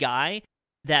 rangy guy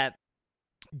that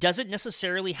doesn't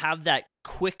necessarily have that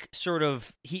quick sort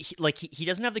of he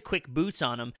doesn't have the quick boots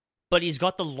on him, but he's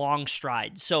got the long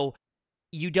stride. So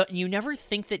you never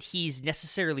think that he's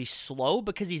necessarily slow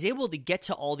because he's able to get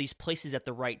to all these places at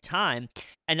the right time,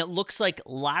 and it looks like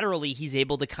laterally he's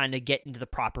able to kind of get into the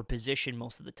proper position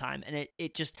most of the time, and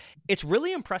it's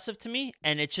really impressive to me,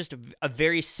 and it's just a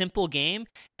very simple game,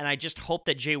 and I just hope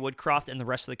that Jay Woodcroft and the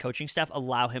rest of the coaching staff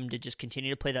allow him to just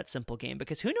continue to play that simple game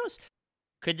because who knows,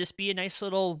 could this be a nice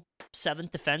little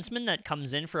seventh defenseman that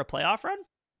comes in for a playoff run?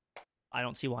 I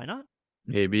don't see why not.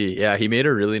 Maybe. Yeah, he made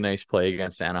a really nice play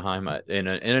against Anaheim in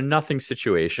a nothing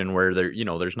situation where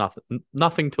there's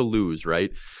nothing to lose,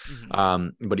 right?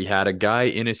 Mm-hmm. But he had a guy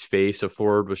in his face, a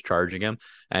forward was charging him,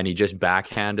 and he just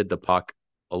backhanded the puck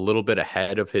a little bit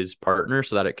ahead of his partner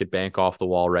so that it could bank off the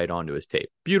wall right onto his tape.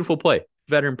 Beautiful play,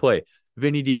 veteran play.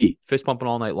 Vinny D, fist pumping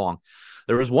all night long.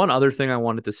 There was one other thing I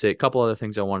wanted to say, a couple other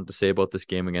things I wanted to say about this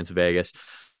game against Vegas.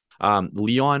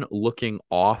 Leon looking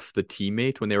off the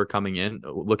teammate when they were coming in,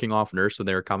 looking off Nurse when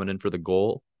they were coming in for the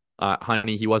goal.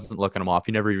 Honey, he wasn't looking him off.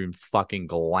 He never even fucking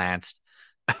glanced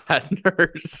at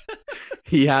Nurse.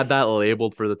 He had that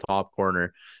labeled for the top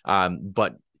corner,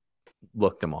 but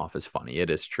looked him off is funny. It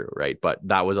is true, right? But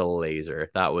that was a laser.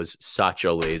 That was such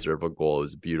a laser of a goal. It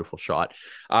was a beautiful shot.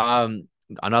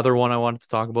 Another one I wanted to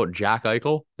talk about, Jack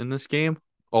Eichel in this game.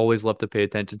 Always love to pay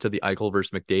attention to the Eichel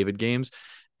versus McDavid games.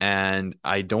 And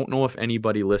I don't know if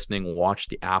anybody listening watched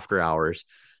the after hours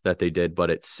that they did,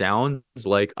 but it sounds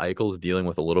like Eichel's dealing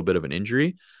with a little bit of an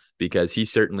injury because he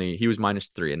was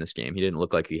 -3 in this game. He didn't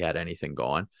look like he had anything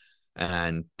going.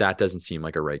 And that doesn't seem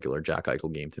like a regular Jack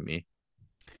Eichel game to me.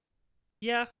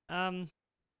 Yeah.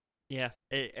 Yeah.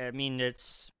 I mean,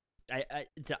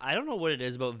 I don't know what it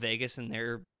is about Vegas and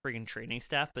their friggin' training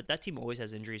staff, but that team always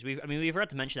has injuries. We forgot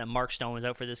to mention that Mark Stone was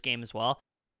out for this game as well.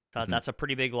 So that's a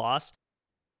pretty big loss.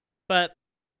 But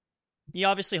you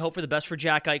obviously hope for the best for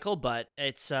Jack Eichel, but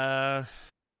it's, Connor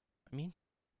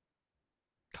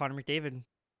McDavid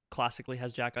classically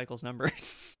has Jack Eichel's number.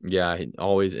 Yeah,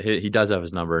 he does have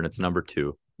his number, and it's number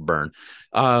 2, burn.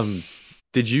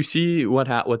 Did you see what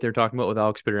they're talking about with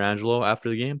Alex Pietrangelo after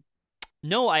the game?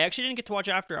 No, I actually didn't get to watch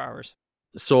after hours.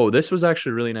 So this was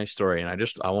actually a really nice story, and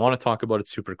I want to talk about it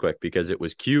super quick because it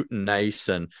was cute and nice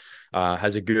and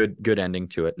has a good ending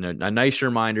to it, and a nice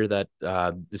reminder that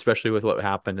especially with what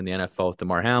happened in the NFL with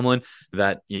Damar Hamlin,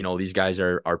 that these guys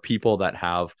are people that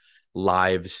have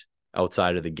lives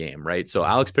outside of the game, right? So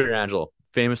Alex Pietrangelo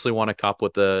famously won a cup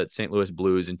with the St. Louis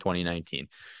Blues in 2019.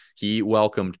 He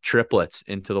welcomed triplets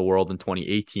into the world in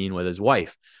 2018 with his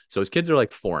wife. So his kids are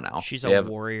like 4 now. She's a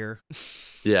warrior.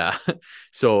 Yeah.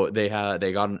 So they had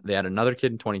another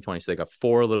kid in 2020. So they got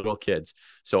 4 little kids.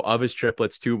 So of his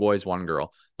triplets, 2 boys, 1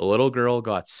 girl. The little girl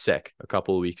got sick a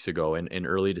couple of weeks ago in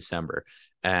early December.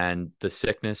 And the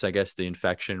sickness, I guess the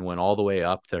infection went all the way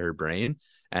up to her brain.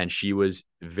 And she was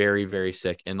very, very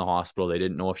sick in the hospital. They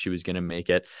didn't know if she was going to make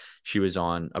it. She was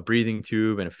on a breathing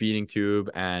tube and a feeding tube.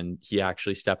 And he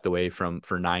actually stepped away for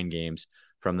 9 games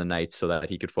from the Knights so that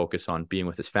he could focus on being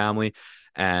with his family.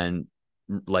 And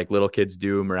like little kids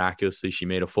do, miraculously, she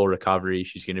made a full recovery.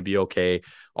 She's going to be okay.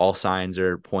 All signs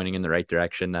are pointing in the right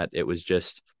direction, that it was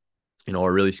just,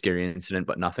 a really scary incident,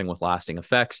 but nothing with lasting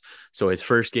effects. So his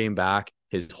first game back,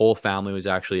 his whole family was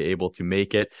actually able to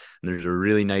make it. And there's a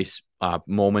really nice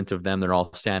moment of them. They're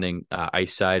all standing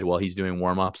ice side while he's doing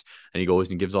warm-ups, and he goes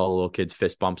and gives all the little kids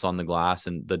fist bumps on the glass.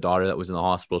 And the daughter that was in the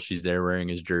hospital, she's there wearing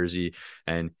his jersey,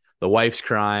 and the wife's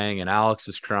crying and Alex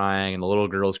is crying and the little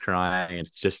girl's crying. And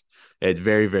it's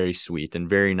very, very sweet and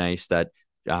very nice that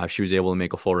she was able to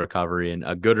make a full recovery, and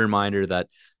a good reminder that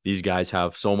these guys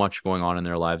have so much going on in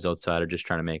their lives outside of just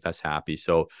trying to make us happy.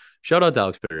 So shout out to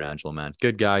Alex Pietrangelo, man.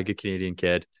 Good guy, good Canadian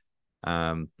kid.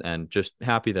 And just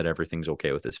happy that everything's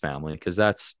okay with his family, because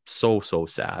that's so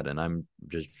sad. And I'm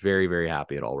just very, very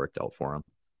happy it all worked out for him.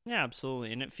 Yeah,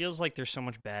 absolutely. And it feels like there's so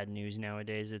much bad news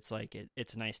nowadays. It's like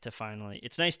it's nice to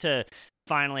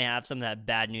finally have some of that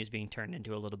bad news being turned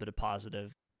into a little bit of a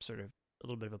positive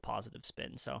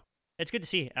spin. So it's good to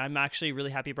see. I'm actually really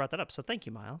happy you brought that up. So thank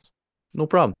you, Miles. No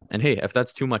problem. And hey, if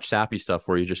that's too much sappy stuff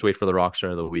for you, just wait for the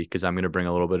Rockstar of the Week because I'm going to bring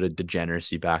a little bit of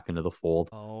degeneracy back into the fold.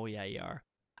 Oh yeah, you are.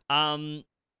 Um,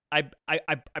 I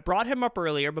brought him up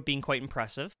earlier, but being quite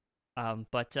impressive.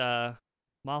 But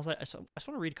Miles, I just want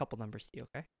to read a couple numbers to you,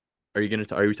 okay? Are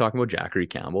you talking about Jackery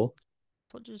Campbell?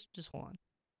 So just hold on.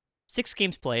 6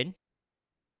 games played,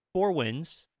 4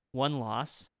 wins, 1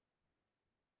 loss.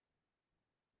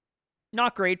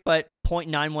 Not great, but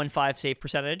 .915 save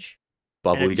percentage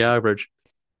Bub league average.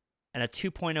 and a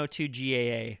 2.02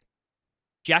 GAA.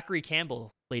 Jackery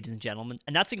Campbell, ladies and gentlemen,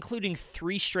 and that's including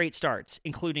 3 straight starts,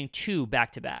 including 2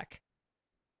 back-to-back.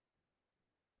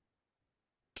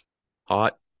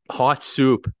 Hot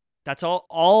soup. That's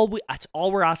all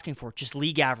we're asking for. Just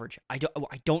league average. I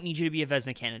don't need you to be a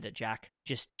Vezina candidate, Jack.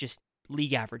 Just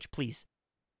league average, please.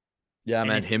 Yeah,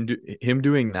 man. Him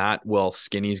doing that while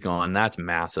Skinny's gone, that's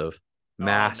massive.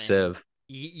 Massive.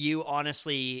 You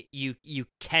honestly, you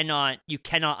cannot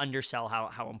undersell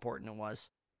how important it was.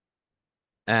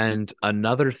 And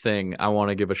another thing I want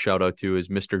to give a shout out to is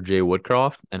Mr. Jay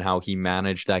Woodcroft and how he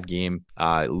managed that game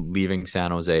leaving San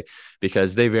Jose,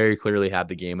 because they very clearly had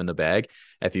the game in the bag.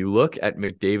 If you look at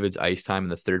McDavid's ice time in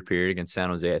the third period against San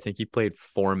Jose, I think he played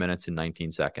 4 minutes and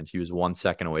 19 seconds. He was 1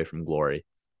 second away from glory.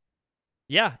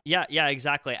 Yeah,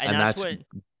 exactly. And that's what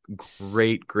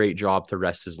great job to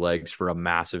rest his legs for a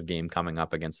massive game coming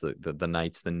up against the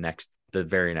Knights the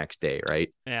very next day,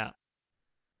 right? Yeah.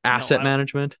 Asset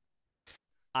management.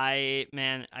 If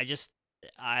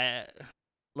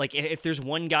there's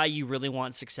one guy you really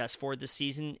want success for this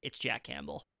season, it's Jack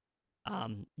Campbell.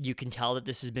 You can tell that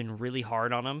this has been really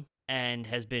hard on him and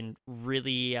has been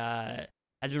really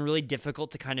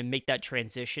difficult to kind of make that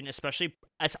transition, especially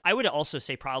as I would also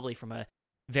say probably from a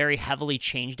very heavily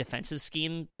changed defensive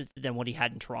scheme than what he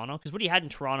had in Toronto. Because what he had in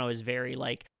Toronto is very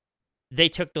they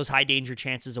took those high danger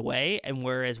chances away, and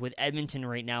whereas with Edmonton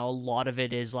right now, a lot of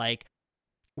it is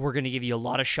we're going to give you a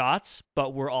lot of shots,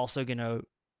 but we're also going to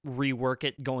rework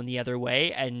it going the other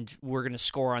way, and we're going to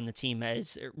score on the team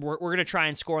we're going to try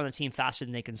and score on the team faster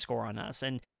than they can score on us.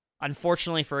 And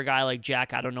unfortunately for a guy like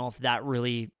Jack, I don't know if that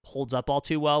really holds up all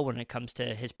too well when it comes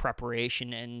to his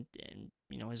preparation and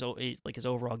his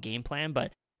overall game plan.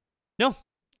 But no,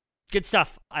 good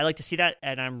stuff. I like to see that,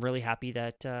 and I'm really happy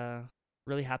that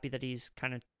he's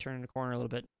kind of turning the corner a little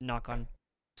bit. Knock on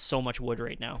so much wood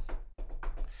right now.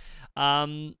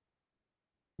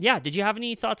 Yeah, did you have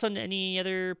any thoughts on any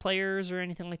other players or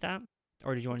anything like that?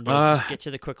 Or did you want to just get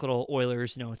to the quick little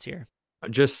Oilers notes here?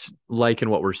 Just liking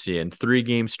what we're seeing.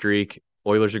 3-game streak.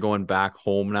 Oilers are going back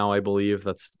home now, I believe.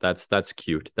 That's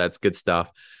cute. That's good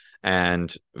stuff.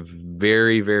 And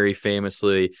very, very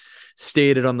famously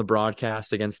stated on the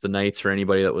broadcast against the Knights, for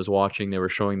anybody that was watching, they were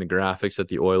showing the graphics that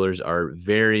the Oilers are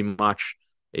very much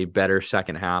a better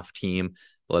second half team.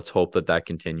 Let's hope that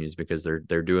continues, because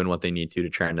they're doing what they need to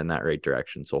trend in that right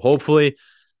direction. So hopefully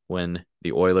when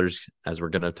the Oilers, as we're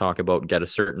going to talk about, get a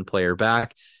certain player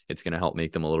back, it's going to help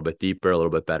make them a little bit deeper, a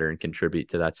little bit better, and contribute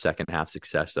to that second half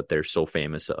success that they're so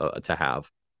famous to have.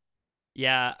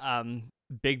 Yeah,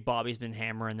 Big Bobby's been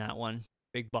hammering that one.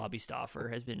 Big Bobby Stauffer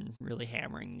has been really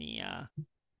hammering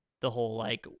the whole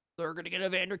they're going to get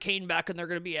Evander Kane back and they're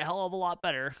going to be a hell of a lot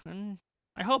better. And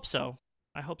I hope so.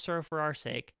 I hope so for our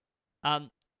sake.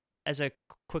 As a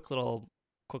quick little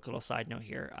side note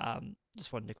here,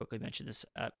 just wanted to quickly mention this.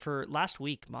 For last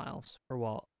week, Miles,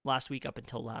 last week up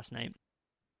until last night,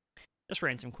 just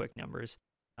ran some quick numbers.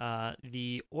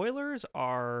 The Oilers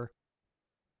are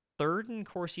third in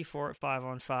Corsi for at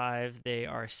 5-on-5. They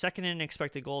are second in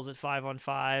expected goals at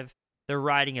 5-on-5. They're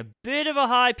riding a bit of a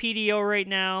high PDO right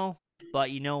now, but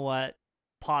you know what?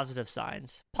 Positive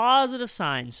signs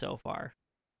so far.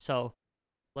 So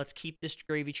let's keep this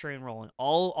gravy train rolling.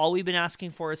 All we've been asking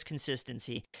for is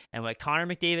consistency. And what Connor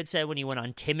McDavid said when he went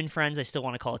on Tim and Friends, I still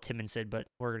want to call it Tim and Sid, but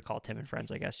we're gonna call it Tim and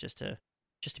Friends, I guess, just to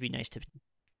be nice to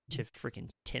freaking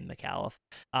Tim McAuliffe.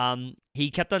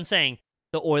 He kept on saying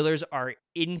the Oilers are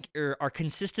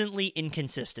consistently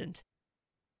inconsistent.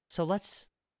 So let's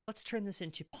turn this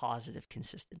into positive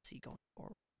consistency going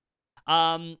forward.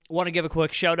 Want to give a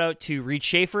quick shout out to Reed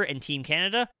Schaefer and Team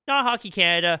Canada, not Hockey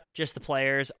Canada, just the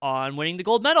players, on winning the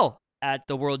gold medal at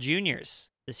the World Juniors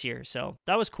this year. So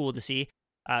that was cool to see.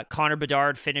 Connor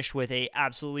Bedard finished with a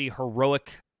absolutely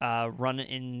heroic run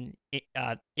in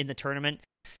the tournament.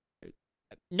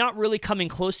 Not really coming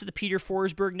close to the Peter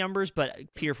Forsberg numbers, but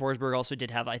Peter Forsberg also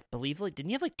did have, I believe, didn't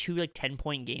he have 2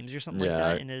 10-point games or something like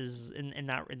that in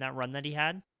that run that he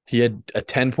had? He had a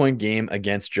 10-point game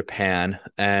against Japan,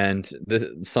 and this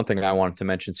is something I wanted to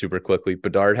mention super quickly.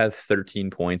 Bedard had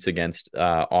 13 points against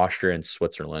Austria and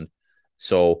Switzerland.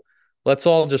 So let's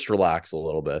all just relax a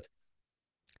little bit.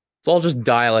 Let's all just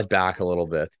dial it back a little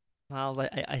bit. Well,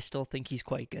 I still think he's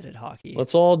quite good at hockey.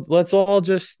 Let's all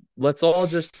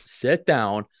just sit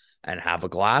down and have a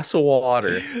glass of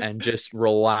water and just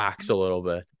relax a little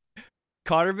bit.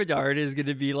 Connor Bedard is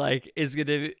gonna be like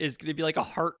a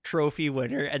Hart Trophy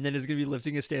winner, and then is gonna be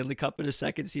lifting a Stanley Cup in his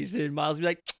second season. And Miles will be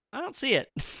like, I don't see it.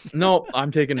 No,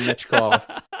 I'm taking Michkov.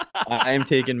 I am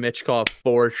taking Michkov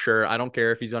for sure. I don't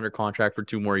care if he's under contract for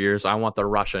 2 more years. I want the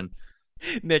Russian.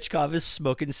 Michkov is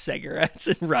smoking cigarettes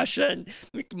in Russia, and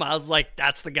Miles is like,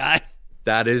 that's the guy.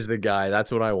 That is the guy. That's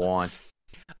what I want.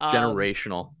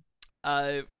 Generational.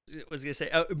 I was gonna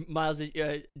say, Miles,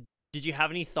 did you have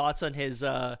any thoughts on his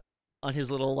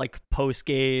little like post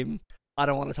game? I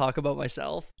don't want to talk about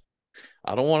myself.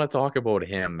 I don't want to talk about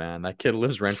him, man. That kid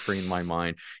lives rent free in my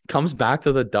mind. Comes back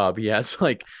to the dub. He has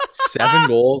like 7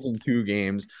 goals in 2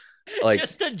 games. Like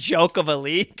just a joke of a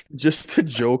league. Just a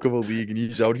joke of a league, and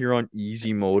he's out here on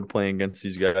easy mode playing against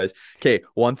these guys. Okay,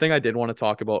 one thing I did want to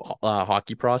talk about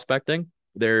hockey prospecting.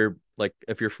 They're like,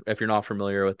 if you're not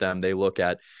familiar with them, they look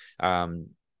at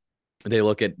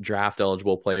draft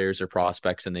eligible players or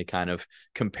prospects, and they kind of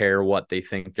compare what they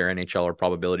think their NHL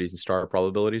probabilities and star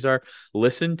probabilities are.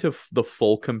 Listen to the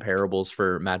full comparables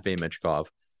for Matvei Michkov.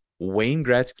 Wayne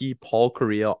Gretzky, Paul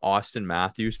Kariya, Austin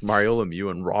Matthews, Mario Lemieux,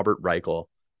 and Robert Reichel.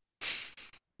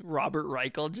 Robert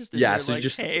Reichel just so like,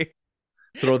 just hey.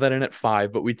 Throw that in at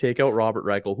 5, but we take out Robert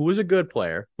Reichel, who was a good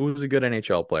player, who was a good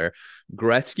NHL player.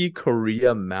 Gretzky,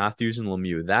 Kariya, Matthews, and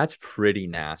Lemieux. That's pretty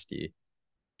nasty.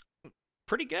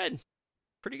 Pretty good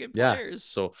players. Yeah.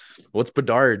 So what's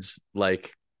Bedard's,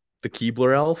 like the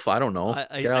Keebler elf? I don't know.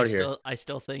 Get out of here. I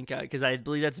still think because I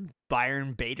believe that's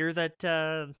Byron Bader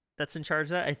that's in charge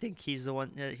of that. I think he's the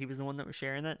one. He was the one that was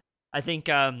sharing that. I think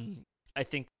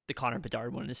the Connor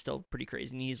Bedard one is still pretty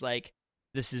crazy. And he's like,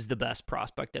 this is the best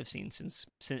prospect I've seen since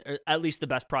or at least the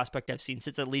best prospect I've seen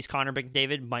since at least Connor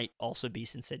McDavid, might also be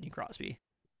since Sidney Crosby.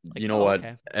 Like, you know what?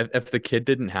 Okay. If the kid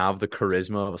didn't have the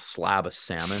charisma of a slab of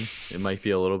salmon, it might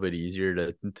be a little bit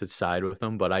easier to side with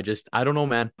him. But I don't know,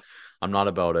 man. I'm not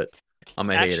about it. I'm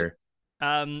a hater.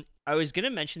 I was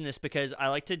gonna mention this because I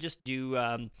like to just do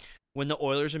when the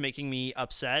Oilers are making me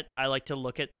upset, I like to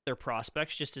look at their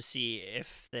prospects just to see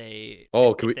if they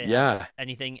have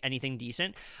anything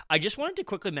decent. I just wanted to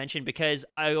quickly mention, because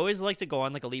I always like to go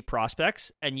on like Elite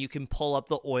Prospects, and you can pull up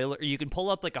the Oilers, or you can pull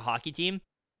up like a hockey team,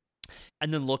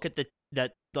 and then look at the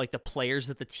players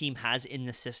that the team has in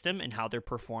the system and how they're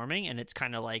performing, and it's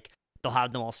kind of like they'll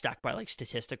have them all stacked by like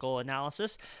statistical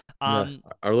analysis. Our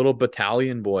little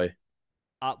battalion boy.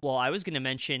 Well, I was gonna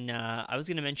mention a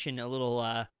little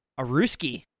a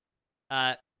Ruski,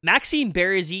 Maxim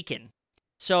Berezikhin.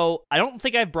 So I don't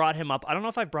think I've brought him up. I don't know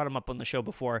if I've brought him up on the show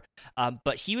before,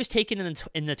 but he was taken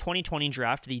in the 2020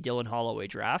 draft, the Dylan Holloway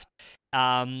draft.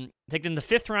 Taken in the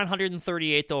 5th round,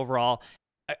 138th overall.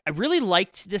 I really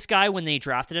liked this guy when they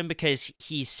drafted him because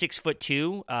he's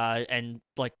 6'2" and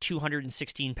like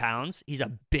 216 pounds. He's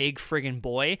a big friggin'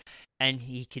 boy, and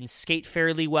he can skate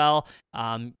fairly well.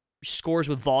 Scores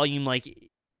with volume, like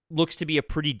looks to be a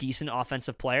pretty decent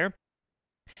offensive player.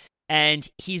 And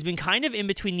he's been kind of in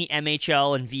between the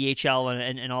MHL and VHL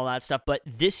and all that stuff. But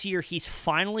this year, he's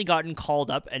finally gotten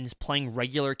called up and is playing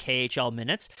regular KHL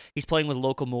minutes. He's playing with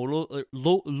Lokomotiv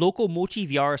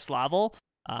Yaroslavl.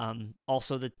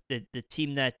 Also, the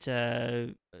team that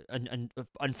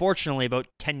unfortunately about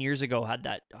 10 years ago had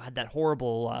that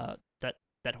horrible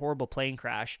that horrible plane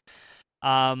crash.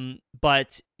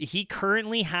 But he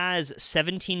currently has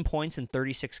 17 points in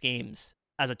 36 games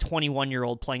as a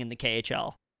 21-year-old playing in the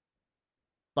KHL.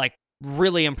 Like,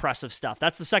 really impressive stuff.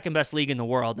 That's the second best league in the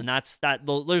world, and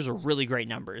those are really great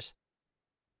numbers.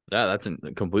 Yeah, that's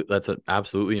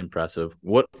absolutely impressive.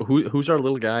 Who's our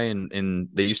little guy in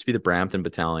they used to be the Brampton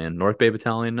Battalion, North Bay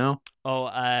Battalion now? Oh,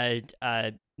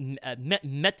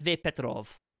 Matvei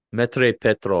Petrov. Matvei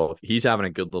Petrov. He's having a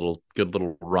good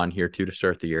little run here too to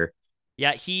start the year.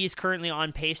 Yeah, he's currently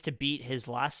on pace to beat his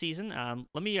last season.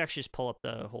 Let me actually just pull up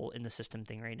the whole in the system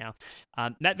thing right now.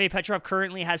 Matvei Petrov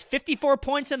currently has 54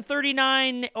 points in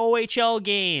 39 OHL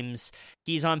games.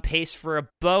 He's on pace for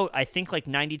about, I think, like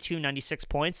 92, 96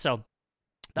 points. So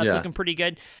that's looking pretty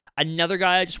good. Another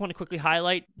guy I just want to quickly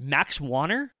highlight, Max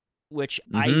Warner, which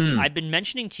I've been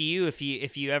mentioning to you if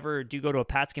you ever do go to a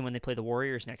Pats game when they play the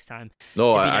Warriors next time.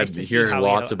 No, I've been hearing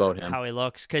lots about him. How he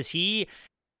looks, because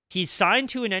he's signed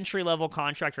to an entry-level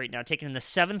contract right now, taken in the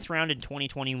 7th round in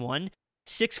 2021.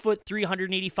 6 foot,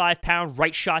 385-pound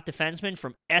right shot defenseman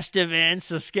from Estevan,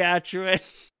 Saskatchewan.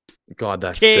 God,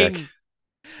 that's sick.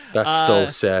 That's so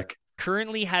sick.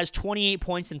 Currently has 28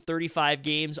 points in 35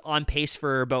 games, on pace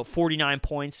for about 49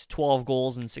 points, 12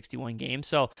 goals in 61 games.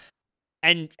 So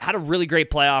and had a really great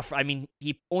playoff. I mean,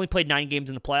 he only played 9 games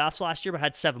in the playoffs last year, but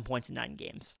had 7 points in 9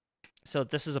 games. So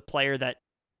this is a player that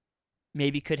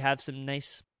maybe could have some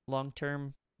nice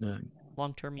long-term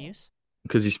use.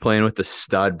 Because he's playing with the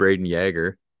stud Braden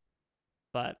Yeager.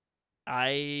 But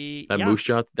Moose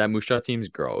Jaw team's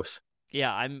gross.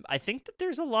 Yeah, I think that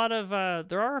there's a lot of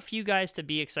there are a few guys to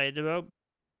be excited about.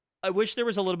 I wish there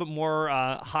was a little bit more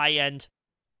high-end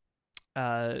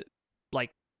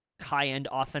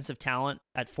offensive talent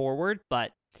at forward,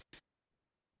 but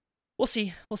we'll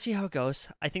see. We'll see how it goes.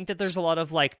 I think that there's a lot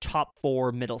of like top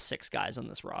 4 middle 6 guys on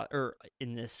this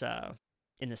in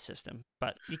this system,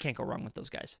 but you can't go wrong with those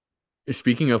guys.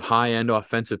 Speaking of high-end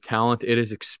offensive talent, it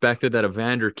is expected that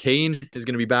Evander Kane is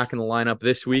going to be back in the lineup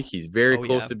this week. He's very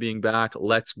close to being back.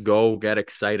 Let's go. Get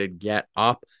excited. Get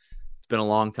up. It's been a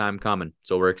long time coming.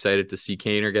 So we're excited to see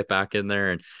Kaner get back in there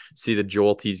and see the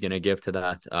jolt he's going to give to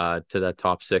that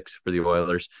top 6 for the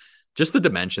Oilers. Just the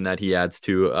dimension that he adds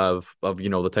to of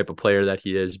the type of player that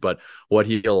he is, but what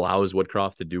he allows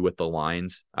Woodcroft to do with the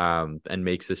lines, and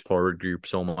makes this forward group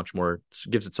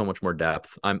gives it so much more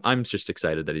depth. I'm just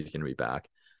excited that he's going to be back.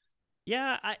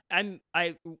 Yeah, I'm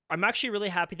actually really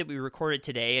happy that we recorded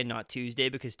today and not Tuesday,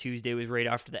 because Tuesday was right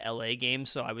after the LA game,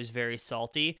 so I was very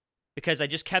salty because I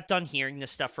just kept on hearing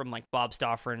this stuff from like Bob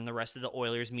Stauffer and the rest of the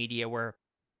Oilers media, where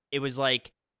it was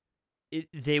like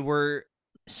they were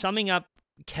summing up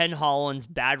Ken Holland's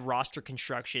bad roster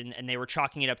construction, and they were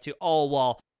chalking it up to, oh,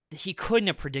 well, he couldn't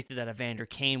have predicted that Evander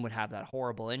Kane would have that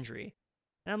horrible injury.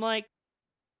 And I'm like,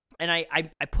 and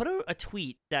I put a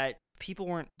tweet that people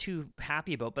weren't too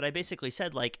happy about, but I basically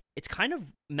said, like, it's kind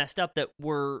of messed up that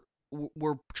we're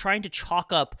trying to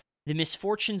chalk up the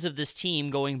misfortunes of this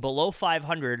team going below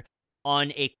 500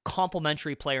 on a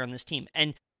complimentary player on this team.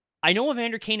 And I know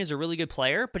Evander Kane is a really good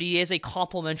player, but he is a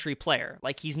complimentary player.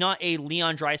 Like, he's not a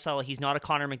Leon Draisaitl. He's not a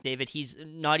Connor McDavid. He's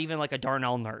not even like a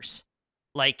Darnell Nurse.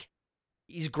 Like,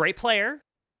 he's a great player,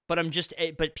 but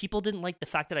people didn't like the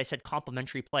fact that I said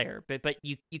complimentary player. But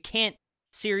you can't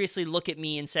seriously look at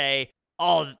me and say,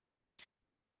 oh,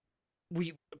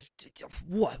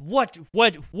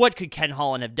 what could Ken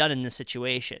Holland have done in this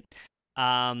situation?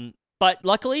 But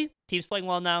luckily, team's playing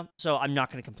well now, so I'm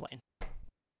not going to complain.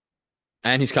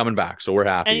 And he's coming back, so we're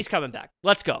happy. And he's coming back.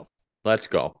 Let's go. Let's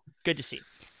go. Good to see.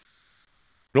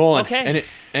 Nolan, okay.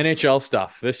 NHL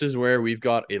stuff. This is where we've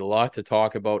got a lot to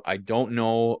talk about. I don't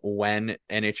know when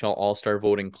NHL All-Star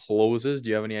voting closes.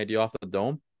 Do you have any idea off the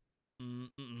dome?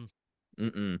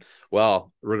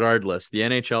 Well, regardless, the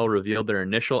NHL revealed their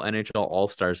initial NHL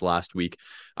All-Stars last week.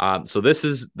 So this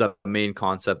is the main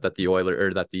concept that the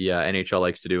NHL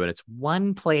likes to do, and it's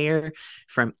one player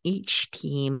from each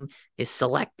team is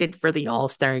selected for the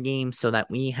All-Star game so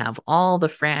that we have all the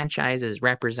franchises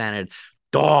represented.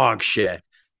 Dog shit.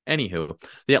 Anywho,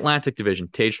 the Atlantic Division: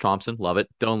 Tage Thompson, love it.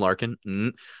 Dylan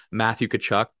Larkin, Matthew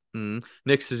Tkachuk,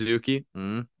 Nick Suzuki,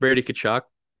 Brady Tkachuk.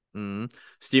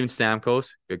 Steven Stamkos,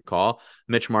 good call.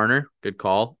 Mitch Marner, good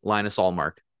call. Linus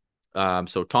Ullmark.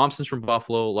 So Thompson's from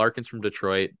Buffalo, Larkin's from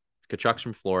Detroit, Tkachuk's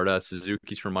from Florida,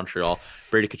 Suzuki's from Montreal,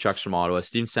 Brady Tkachuk's from Ottawa,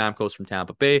 Steven Stamkos from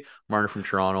Tampa Bay, Marner from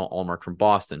Toronto, Ullmark from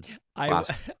Boston.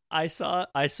 I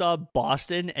saw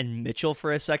Boston and Mitchell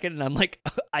for a second, and I'm like,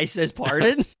 I says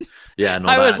pardon. Yeah, no,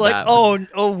 I was like, oh,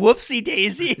 whoopsie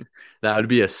daisy. That would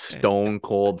be a stone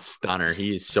cold stunner.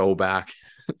 He is so back.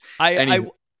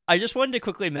 I just wanted to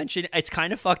quickly mention, it's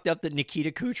kind of fucked up that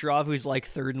Nikita Kucherov, who's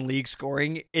like 3rd in league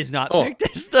scoring, is not picked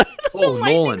as the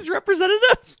Lightning's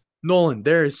representative. Nolan,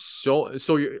 there is so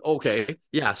you're okay.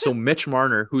 Yeah, so Mitch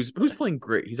Marner, who's playing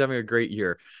great. He's having a great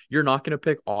year. You're not going to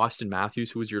pick Austin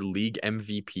Matthews, who was your league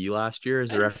MVP last year,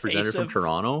 as a representative from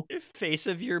Toronto. Face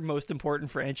of your most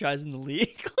important franchise in the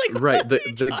league. Like, right.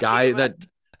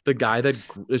 The guy that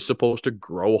is supposed to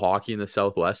grow hockey in the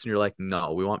Southwest, and you're like,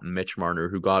 no, we want Mitch Marner,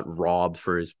 who got robbed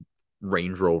for his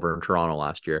Range Rover in Toronto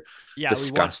last year. Yeah,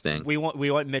 disgusting. We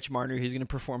want Mitch Marner, who's going to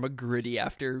perform a gritty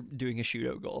after doing a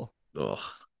shootout goal. Ugh.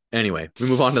 Anyway, we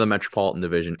move on to the Metropolitan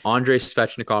Division. Andrei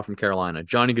Svechnikov from Carolina,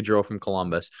 Johnny Gaudreau from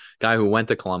Columbus, guy who went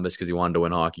to Columbus because he wanted to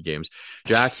win hockey games.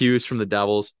 Jack Hughes from the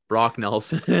Devils, Brock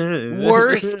Nelson.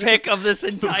 Worst pick of this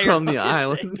entire from the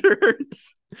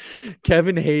Islanders.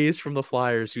 Kevin Hayes from the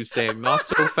Flyers, who's saying not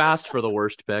so fast for the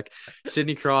worst pick.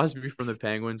 Sidney Crosby from the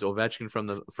Penguins, Ovechkin from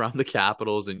the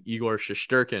Capitals, and Igor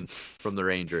Shesterkin from the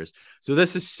Rangers. So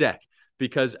this is sick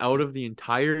because out of the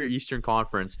entire Eastern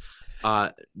Conference,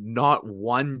 not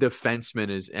one defenseman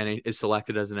is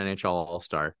selected as an NHL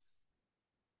All-Star.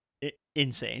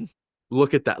 Insane.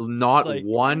 Look at that. Not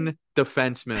one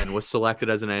defenseman was selected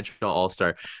as an NHL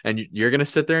All-Star. And you're going to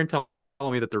sit there and tell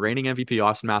me that the reigning MVP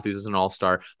Austin Matthews is an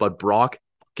All-Star, but Brock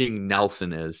fucking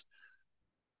Nelson is.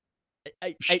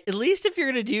 At least if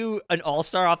you're gonna do an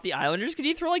all-star off the Islanders, can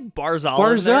you throw like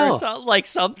Barzal in there or like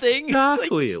something?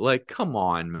 Exactly. Like, come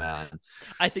on, man.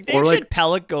 I think they Or actually like- had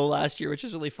Pellick go last year, which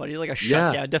is really funny. Like a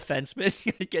shutdown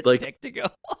defenseman gets Like- picked to go.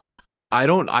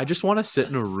 I just want to sit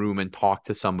in a room and talk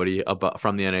to somebody about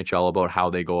from the NHL about how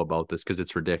they go about this because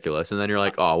it's ridiculous. And then you're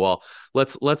like, oh well,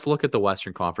 let's look at the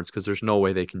Western Conference because there's no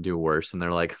way they can do worse. And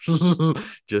they're like,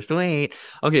 just wait.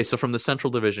 Okay, so from the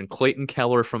Central Division, Clayton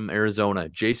Keller from Arizona,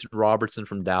 Jason Robertson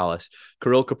from Dallas,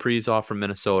 Kirill Kaprizov from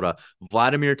Minnesota,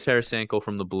 Vladimir Tarasenko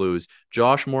from the Blues,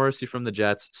 Josh Morrissey from the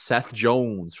Jets, Seth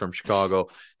Jones from Chicago,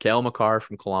 Cale Makar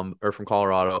from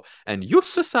Colorado, and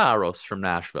Juuse Saros from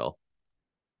Nashville.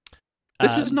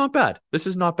 This is not bad. This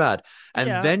is not bad. And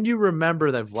Yeah. then you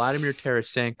remember that Vladimir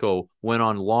Tarasenko went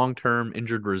on long-term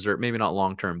injured reserve, maybe not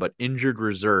long-term, but injured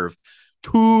reserve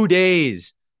 2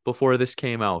 days before this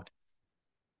came out.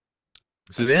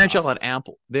 So the That's NHL tough.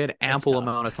 had ample tough.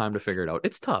 amount of time to figure it out.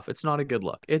 It's tough. It's not a good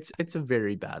look. It's a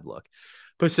very bad look.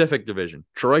 Pacific Division,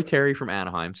 Troy Terry from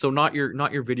Anaheim. So not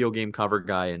your video game cover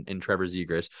guy in Trevor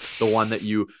Zegras, the one that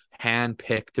you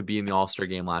handpicked to be in the All-Star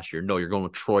game last year. No, you're going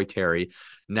with Troy Terry,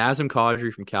 Nazem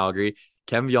Kadri from Calgary,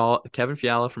 Kevin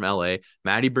Fiala from LA,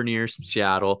 Matty Beniers from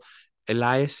Seattle,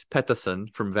 Elias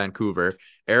Pettersson from Vancouver,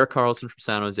 Eric Carlson from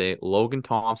San Jose, Logan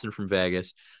Thompson from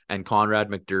Vegas, and Conrad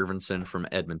McDervinson from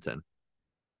Edmonton.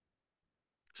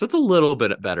 So it's a little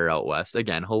bit better out west.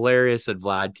 Again, hilarious that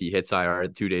Vlad T hits IR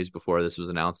 2 days before this was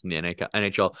announced, and the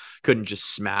NHL couldn't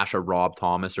just smash a Rob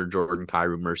Thomas or Jordan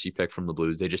Kyrou mercy pick from the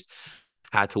Blues. They just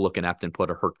had to look inept and put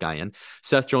a hurt guy in.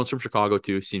 Seth Jones from Chicago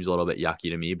too seems a little bit yucky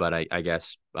to me, but I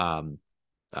guess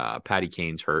Patty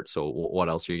Kane's hurt. So what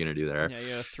else are you gonna do there? Yeah, you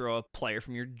gotta throw a player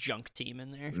from your junk team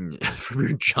in there. From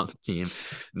your junk team.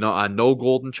 No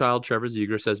golden child Trevor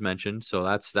Zegras as mentioned, so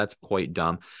that's quite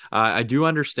dumb. I do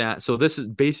understand. So this is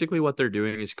basically what they're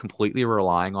doing is completely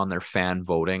relying on their fan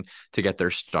voting to get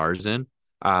their stars in,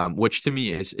 which to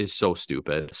me is so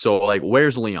stupid. So like,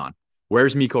 where's Leon?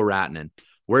 Where's Mikko Rantanen?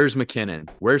 Where's McKinnon?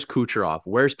 Where's Kucherov?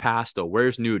 Where's Pasto?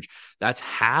 Where's Nuge? That's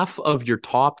half of your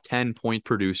top 10 point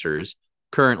producers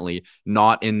currently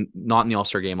not in the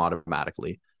All-Star game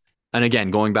automatically. And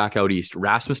again, going back out east,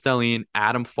 Rasmus Dahlin,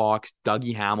 Adam Fox,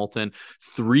 Dougie Hamilton,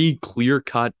 3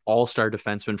 clear-cut all-star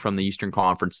defensemen from the Eastern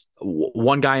Conference.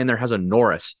 One guy in there has a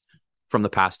Norris from the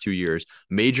past 2 years.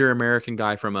 Major American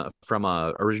guy from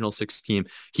a original 6 team.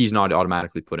 He's not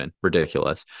automatically put in.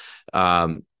 Ridiculous.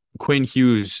 Quinn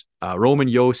Hughes, Roman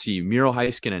Josi, Miro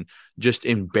Heiskanen, just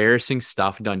embarrassing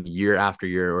stuff done year after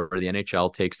year where the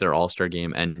NHL takes their all-star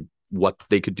game and what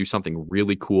they could do something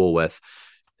really cool with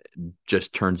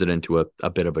just turns it into a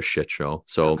bit of a shit show.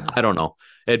 So I don't know.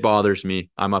 It bothers me.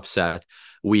 I'm upset.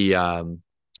 We're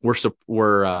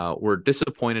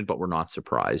disappointed, but we're not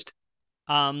surprised.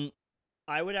 I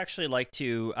would actually like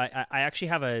to. I actually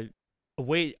have a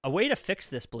way to fix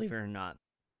this. Believe it or not,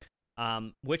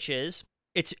 which is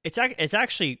it's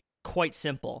actually quite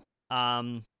simple.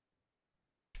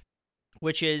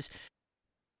 Which is.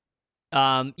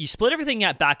 You split everything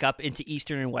back up into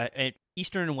Eastern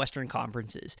and Western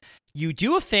conferences. You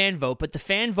do a fan vote, but the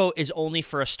fan vote is only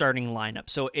for a starting lineup.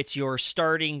 So it's your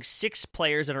starting 6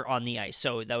 players that are on the ice.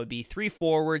 So that would be 3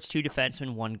 forwards, 2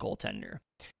 defensemen, 1 goaltender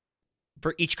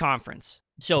for each conference.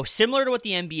 So similar to what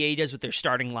the NBA does with their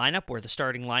starting lineup, where the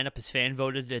starting lineup is fan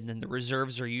voted and then the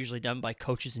reserves are usually done by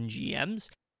coaches and GMs.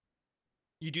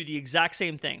 You do the exact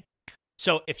same thing.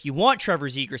 So if you want Trevor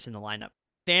Zegras in the lineup,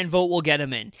 fan vote will get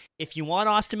him in. If you want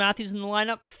Austin Matthews in the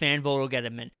lineup, fan vote will get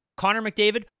him in. Connor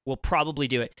McDavid will probably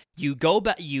do it. You go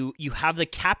back. You have the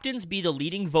captains be the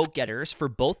leading vote getters for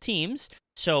both teams.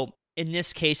 So in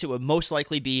this case, it would most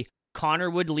likely be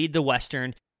Connor would lead the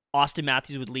Western, Austin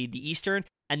Matthews would lead the Eastern,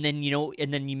 and then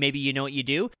maybe you know what you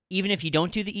do. Even if you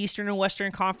don't do the Eastern and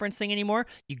Western Conference thing anymore,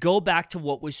 you go back to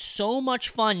what was so much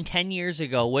fun 10 years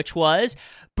ago, which was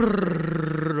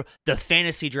the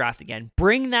fantasy draft again.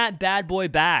 Bring that bad boy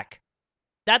back.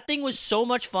 That thing was so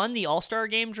much fun, the All-Star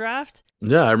Game draft.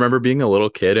 Yeah, I remember being a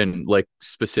little kid and like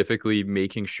specifically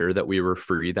making sure that we were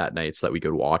free that night so that we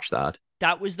could watch that.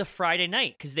 That was the Friday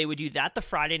night because they would do that the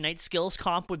Friday night. Skills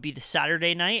comp would be the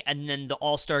Saturday night, and then the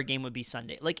All-Star Game would be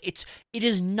Sunday. Like it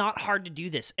is not hard to do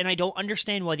this, and I don't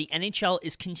understand why the NHL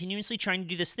is continuously trying to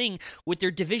do this thing with their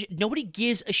division. Nobody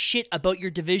gives a shit about your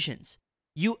divisions.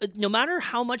 No matter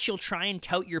how much you'll try and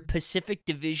tout your Pacific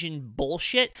Division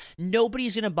bullshit,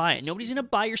 nobody's going to buy it. Nobody's going to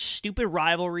buy your stupid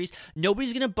rivalries.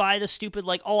 Nobody's going to buy the stupid,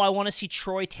 like, oh, I want to see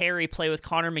Troy Terry play with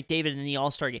Connor McDavid in the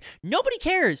All-Star game. Nobody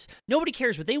cares. Nobody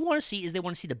cares. What they want to see is they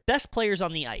want to see the best players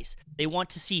on the ice. They want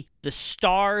to see the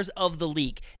stars of the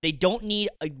league. They don't need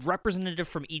a representative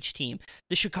from each team.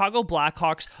 The Chicago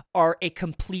Blackhawks are a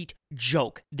complete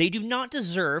joke. They do not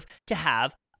deserve to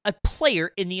have a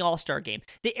player in the All-Star game.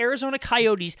 The Arizona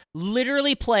Coyotes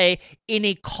literally play in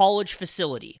a college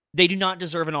facility. They do not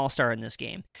deserve an All-Star in this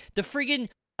game. The friggin'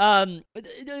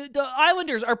 the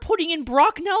Islanders are putting in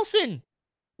Brock Nelson.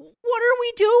 What are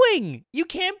we doing? You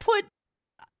can't put,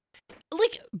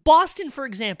 like, Boston, for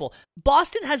example.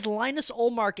 Boston has Linus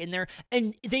Ullmark in there,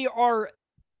 and they are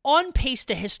on pace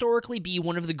to historically be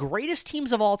one of the greatest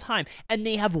teams of all time, and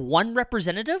they have one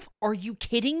representative? Are you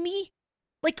kidding me?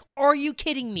 Like, are you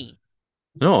kidding me?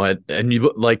 No, and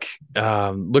you look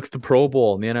at the Pro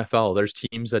Bowl in the NFL. There's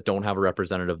teams that don't have a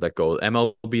representative that go.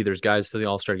 MLB, there's guys to the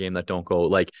All-Star game that don't go.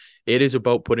 Like, it is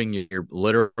about putting your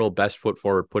literal best foot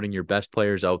forward, putting your best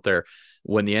players out there.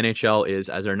 When the NHL is,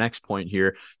 as our next point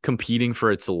here, competing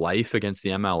for its life against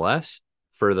the MLS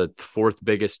for the fourth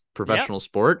biggest professional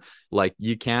sport, like,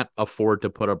 you can't afford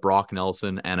to put a Brock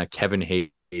Nelson and a Kevin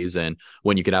Hayes in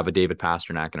when you could have a David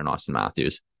Pastrnak and an Austin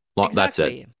Matthews.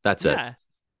 Exactly. That's it.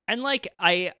 And, like,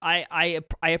 I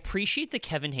appreciate the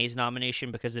Kevin Hayes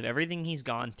nomination because of everything he's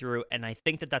gone through, and I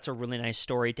think that that's a really nice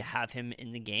story to have him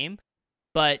in the game.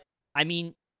 But, I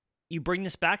mean, you bring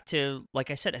this back to,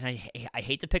 like I said, and I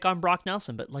hate to pick on Brock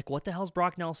Nelson, but, like, what the hell's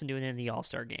Brock Nelson doing in the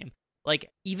All-Star game? Like,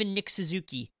 even Nick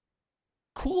Suzuki,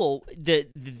 cool, the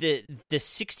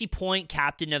 60-point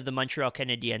captain of the Montreal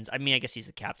Canadiens. I mean, I guess he's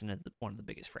the captain of one of the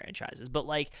biggest franchises, but,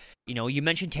 like, you know, you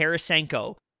mentioned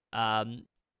Tarasenko.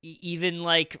 Even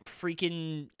like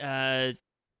freaking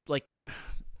like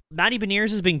Matty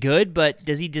Beniers has been good, but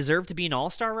does he deserve to be an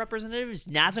All-Star representative? Does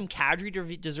Nazem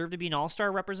Kadri deserve to be an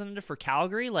All-Star representative for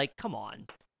Calgary? Like, come on,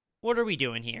 what are we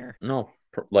doing here? No,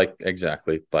 like,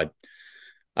 exactly. But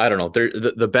I don't know.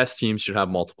 The best teams should have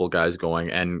multiple guys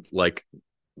going, and, like,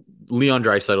 Leon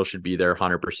Draisaitl should be there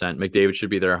 100%. McDavid should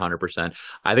be there 100%.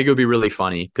 I think it would be really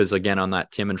funny because, again, on that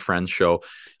Tim and Friends show,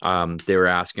 they were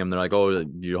asking him, they're like, oh,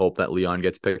 do you hope that Leon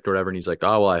gets picked or whatever? And he's like,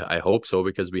 oh, well, I hope so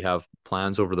because we have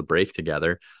plans over the break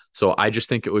together. So I just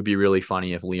think it would be really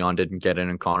funny if Leon didn't get in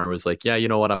and Connor was like, yeah, you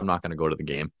know what? I'm not going to go to the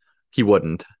game. He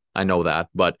wouldn't. I know that,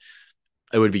 but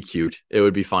it would be cute. It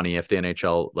would be funny if the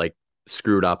NHL, like,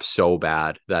 screwed up so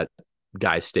bad that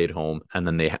guys stayed home and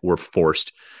then they were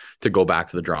forced to go back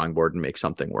to the drawing board and make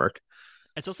something work.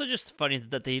 It's also just funny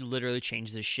that they literally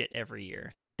change this shit every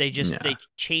year. They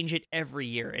change it every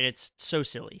year, and it's so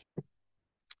silly.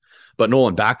 But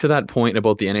Nolan, back to that point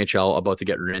about the NHL about to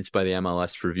get rinsed by the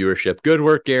MLS for viewership. Good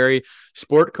work, Gary.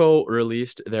 Sportco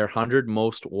released their 100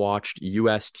 most watched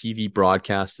US TV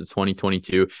broadcasts of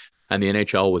 2022. And the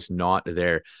NHL was not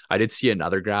there. I did see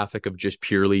another graphic of just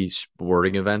purely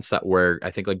sporting events that were,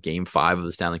 I think, like Game 5 of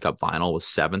the Stanley Cup Final was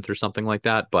 7th or something like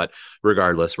that. But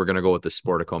regardless, we're going to go with the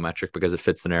Sportico metric because it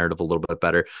fits the narrative a little bit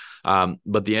better.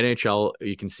 But the NHL,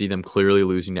 you can see them clearly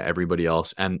losing to everybody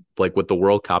else. And, like, with the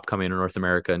World Cup coming to North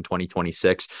America in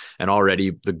 2026 and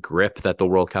already the grip that the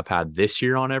World Cup had this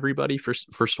year on everybody for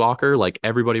soccer, like,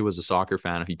 everybody was a soccer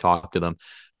fan if you talked to them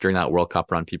during that World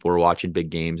Cup run. People were watching big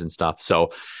games and stuff.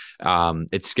 So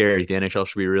it's scary. The NHL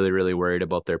should be really, really worried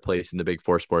about their place in the big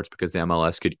four sports because the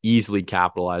MLS could easily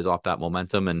capitalize off that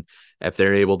momentum. And if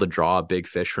they're able to draw a big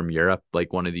fish from Europe,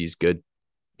 like one of these good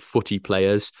footy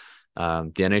players,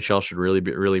 the NHL should really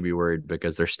be worried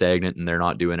because they're stagnant and they're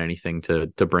not doing anything to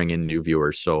bring in new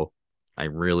viewers. So I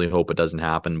really hope it doesn't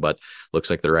happen, but looks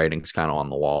like the writing's kind of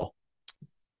on the wall.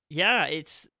 Yeah,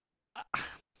 it's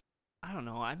I don't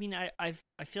know. I mean, I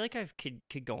feel like I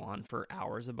could go on for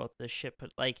hours about this shit,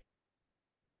 but, like,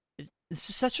 this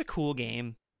is such a cool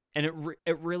game, and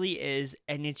it really is,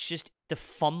 and it's just the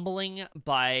fumbling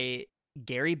by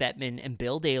Gary Bettman and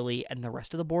Bill Daly and the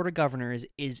rest of the Board of Governors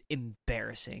is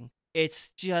embarrassing. It's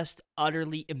just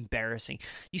utterly embarrassing.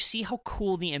 You see how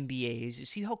cool the NBA is. You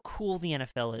see how cool the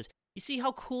NFL is. You see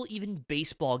how cool even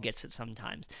baseball gets it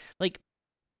sometimes. Like,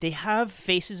 they have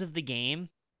faces of the game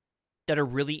that are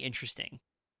really interesting.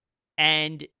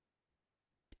 And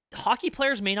hockey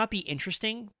players may not be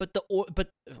interesting, but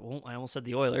I almost said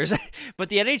the Oilers, but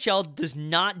the NHL does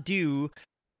not do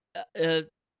does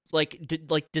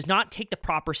not take the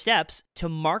proper steps to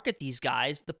market these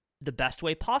guys the best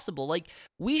way possible. Like,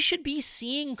 we should be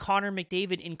seeing Connor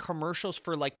McDavid in commercials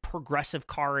for, like, Progressive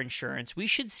car insurance. We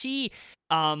should see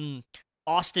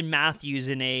Austin Matthews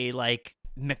in a, like,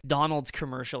 McDonald's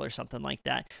commercial or something like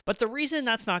that. But the reason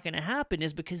that's not going to happen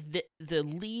is because the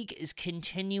league is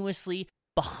continuously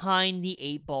behind the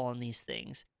eight ball on these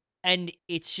things. And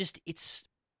it's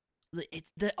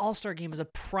the All-Star game is a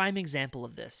prime example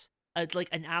of this. Like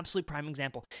an absolute prime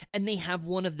example. And they have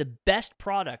one of the best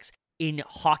products in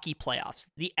hockey playoffs.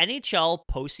 The NHL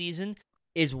postseason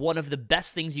is one of the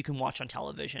best things you can watch on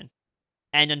television.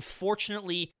 And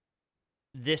unfortunately,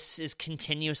 this is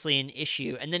continuously an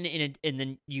issue. And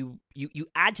then you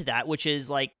add to that, which is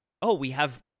like, oh, we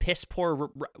have piss poor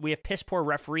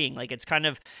refereeing. Like, it's kind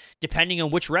of depending on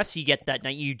which refs you get that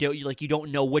night, you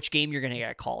don't know which game you're going to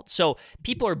get called. So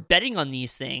people are betting on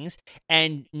these things,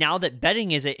 and now that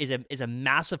betting is a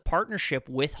massive partnership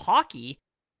with hockey,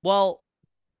 well,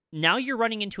 now you're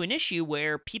running into an issue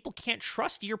where people can't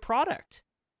trust your product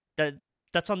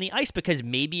that's on the ice because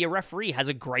maybe a referee has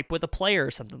a gripe with a player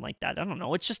or something like that. I don't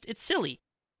know. It's silly.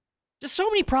 Just so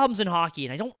many problems in hockey,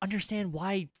 and I don't understand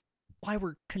why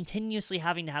we're continuously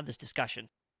having to have this discussion.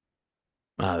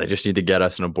 They just need to get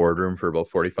us in a boardroom for about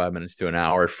 45 minutes to an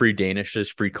hour. Free Danishes,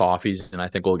 free coffees, and I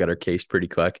think we'll get our case pretty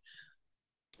quick.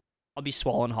 I'll be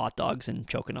swallowing hot dogs and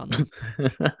choking on them.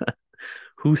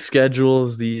 Who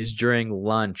schedules these during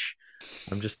lunch?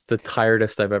 I'm just the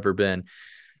tiredest I've ever been.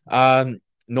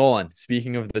 Nolan,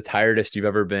 speaking of the tiredest you've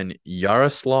ever been,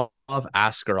 Yaroslav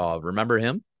Askarov. Remember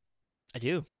him? I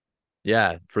do.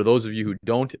 Yeah, for those of you who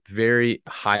don't, very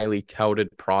highly touted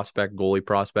goalie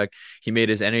prospect. He made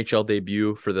his NHL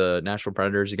debut for the Nashville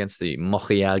Predators against the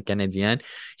Montreal Canadiens.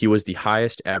 He was the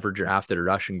highest ever drafted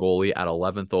Russian goalie at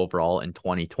 11th overall in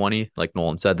 2020. Like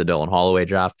Nolan said, the Dylan Holloway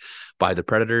draft by the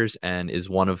Predators, and is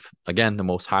one of, again, the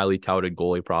most highly touted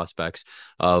goalie prospects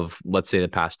of, let's say, the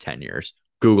past 10 years.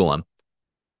 Google him.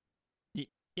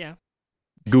 Yeah.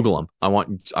 Google him. I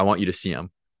want you to see him.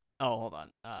 Oh, hold on.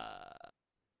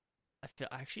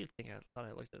 I actually think I thought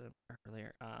I looked at him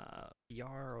earlier.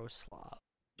 Yaroslav.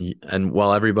 And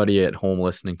while everybody at home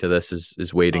listening to this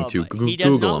is waiting to Google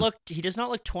him. He does not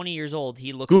look 20 years old.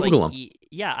 He looks Google like him.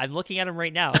 Yeah, I'm looking at him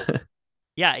right now.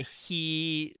 Yeah,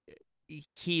 he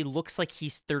looks like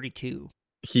he's 32.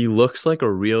 He looks like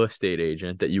a real estate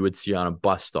agent that you would see on a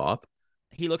bus stop.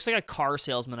 He looks like a car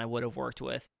salesman I would have worked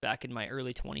with back in my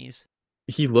early 20s.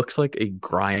 He looks like a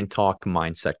grind talk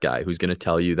mindset guy who's going to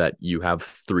tell you that you have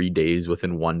 3 days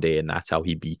within one day and that's how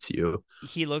he beats you.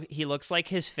 He looks like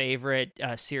his favorite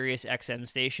Sirius XM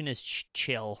station is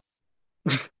Chill.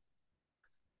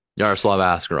 Yaroslav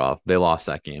Askarov. They lost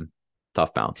that game.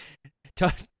 Tough bounce.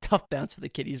 Tough bounce for the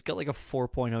kid. He's got like a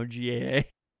 4.0 GAA.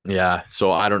 Yeah,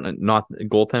 so I don't not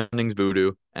goaltending's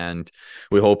voodoo, and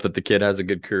we hope that the kid has a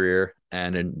good career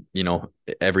and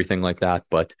everything like that.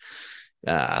 But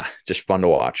just fun to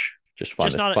watch, just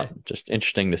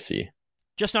interesting to see.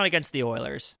 Just not against the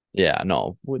Oilers. Yeah,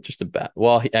 no, just a bet.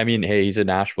 Well, I mean, hey, he's a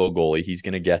Nashville goalie. He's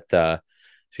gonna get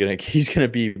he's gonna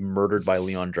be murdered by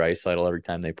Leon Draisaitl every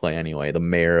time they play anyway. The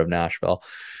mayor of Nashville.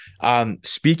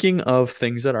 Speaking of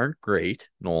things that aren't great,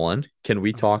 Nolan, can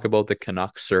we talk about the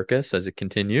Canucks circus as it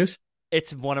continues?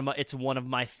 It's one of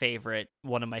my favorite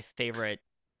one of my favorite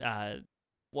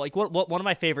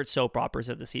soap operas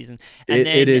of the season. And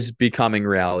it is becoming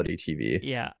reality TV.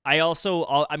 Yeah. I'm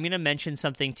going to mention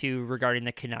something too regarding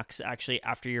the Canucks actually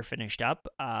after you're finished up.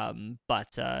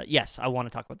 But yes, I want to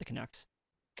talk about the Canucks.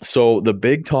 So the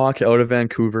big talk out of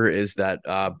Vancouver is that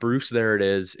Bruce There It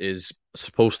Is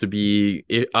supposed to be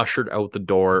ushered out the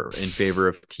door in favor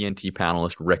of TNT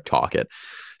panelist Rick Tocchet.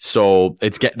 So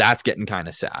that's getting kind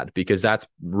of sad because that's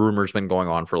rumors been going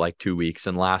on for like 2 weeks.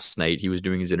 And last night he was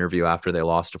doing his interview after they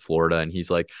lost to Florida, and he's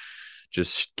like,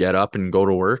 just get up and go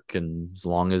to work, and as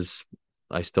long as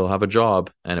I still have a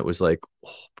job. And it was like,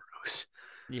 oh, Bruce.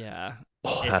 Yeah.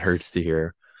 Oh, that hurts to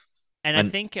hear. And I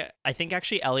think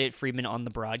actually Elliot Friedman on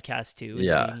the broadcast too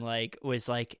was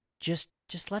like, just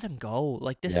let him go.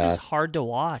 Like, this is hard to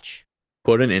watch.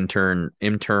 Put an interim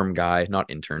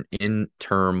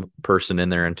person in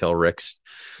there until Rick's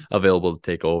available to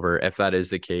take over. If that is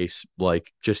the case,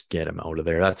 like, just get him out of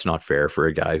there. That's not fair for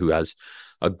a guy who has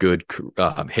a good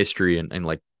history and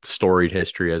like storied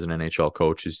history as an NHL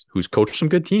coach who's coached some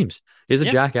good teams. He has a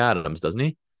Jack Adams, doesn't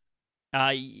he?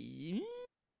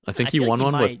 I think he won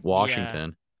one with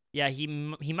Washington. Yeah, he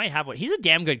might have one. He's a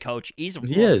damn good coach. He is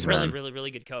really, really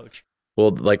good coach.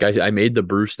 Well, like I made the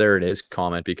Bruce There It Is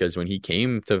comment because when he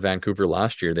came to Vancouver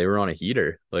last year, they were on a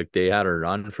heater. Like, they had a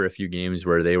run for a few games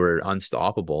where they were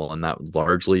unstoppable, and that was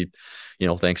largely,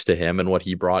 thanks to him and what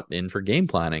he brought in for game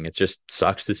planning. It just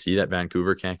sucks to see that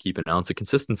Vancouver can't keep an ounce of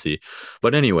consistency.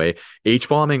 But anyway,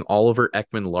 H-bombing Oliver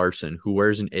Ekman Larsson, who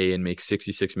wears an A and makes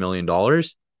 $66 million,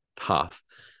 tough.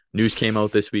 News came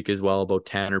out this week as well about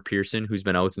Tanner Pearson, who's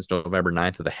been out since November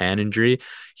 9th with a hand injury.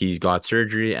 He's got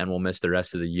surgery and will miss the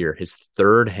rest of the year. His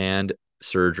third hand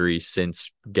surgery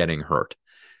since getting hurt.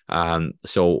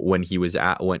 So when he was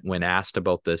when asked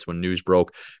about this, when news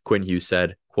broke, Quinn Hughes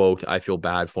said, quote, "I feel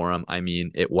bad for him. I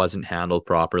mean, it wasn't handled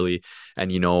properly.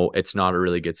 And, it's not a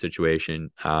really good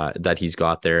situation that he's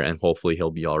got there. And hopefully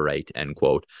he'll be all right," end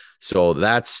quote. So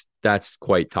that's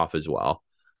quite tough as well.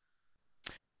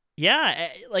 Yeah,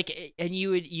 and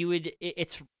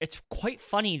it's quite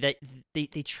funny that they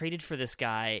traded for this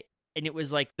guy, and it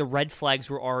was like the red flags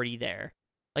were already there.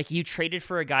 Like, you traded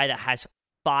for a guy that has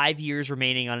 5 years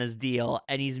remaining on his deal,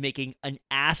 and he's making an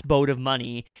ass boat of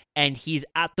money, and he's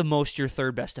at the most your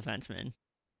third best defenseman.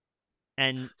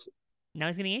 And now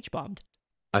he's getting H-bombed.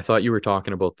 I thought you were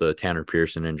talking about the Tanner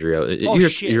Pearson injury.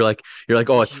 Shit. You're like,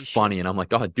 oh, it's funny, and I'm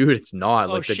like, oh, dude, it's not.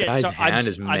 Like, the guy's hand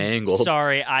is mangled.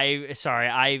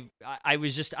 I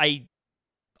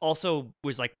also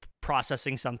was like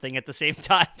processing something at the same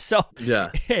time. So yeah,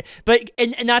 but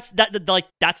that's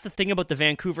the thing about the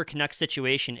Vancouver Canucks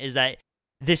situation, is that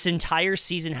this entire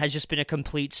season has just been a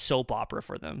complete soap opera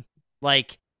for them.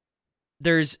 Like,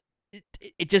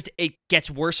 it gets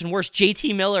worse and worse.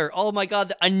 JT Miller, oh my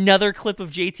God, another clip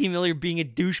of JT Miller being a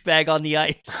douchebag on the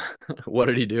ice. What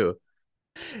did he do?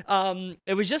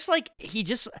 It was just like,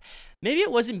 maybe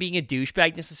it wasn't being a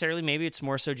douchebag necessarily. Maybe it's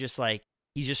more so just like,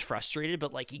 he's just frustrated,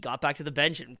 but like, he got back to the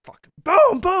bench and fucking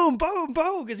boom, boom, boom,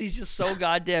 boom, because he's just so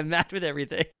goddamn mad with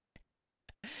everything.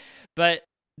 But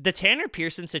the Tanner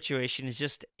Pearson situation is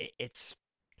just,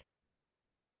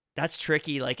 that's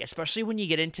tricky, like, especially when you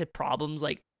get into problems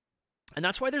like, and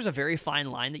that's why there's a very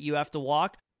fine line that you have to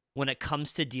walk when it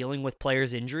comes to dealing with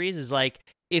players' injuries, is like,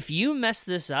 if you mess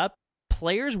this up,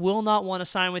 players will not want to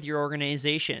sign with your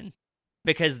organization,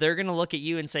 because they're going to look at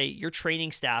you and say, your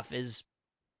training staff is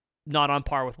not on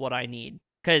par with what I need,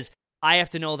 because I have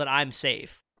to know that I'm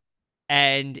safe.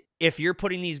 And if you're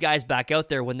putting these guys back out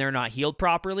there when they're not healed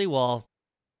properly, well,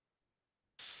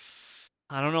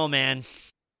 I don't know, man.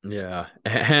 Yeah,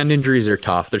 hand injuries are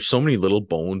tough. There's so many little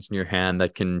bones in your hand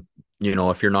that can,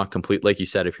 if you're not complete, like you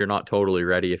said, if you're not totally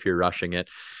ready, if you're rushing it,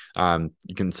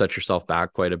 you can set yourself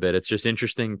back quite a bit. It's just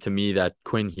interesting to me that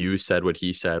Quinn Hughes said what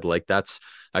he said. Like, that's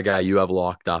a guy you have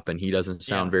locked up, and he doesn't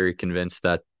sound very convinced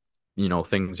that,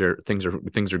 things are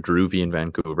groovy in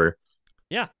Vancouver.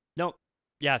 Yeah, no,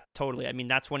 yeah, totally. I mean,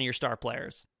 that's one of your star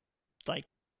players. It's like,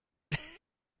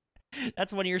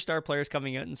 that's one of your star players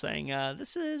coming out and saying,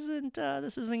 this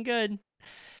isn't good.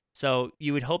 So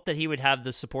you would hope that he would have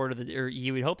the support of the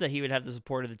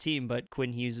team, but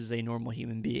Quinn Hughes is a normal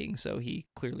human being, so he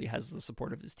clearly has the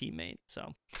support of his teammate.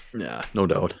 So yeah, no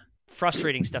doubt.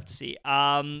 Frustrating stuff to see.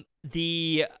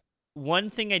 The one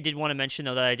thing I did want to mention,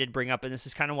 though, that I did bring up, and this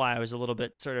is kind of why I was a little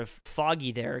bit sort of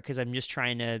foggy there, because I'm just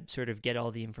trying to sort of get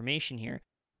all the information here.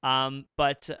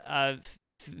 But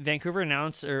Vancouver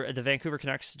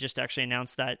Canucks just actually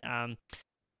announced that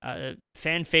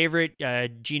fan favorite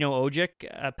Gino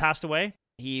Ojic passed away.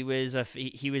 He was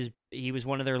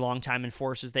one of their longtime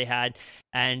enforcers they had,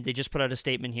 and they just put out a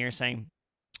statement here saying,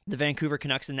 the Vancouver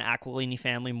Canucks and the Aquilini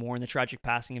family mourn the tragic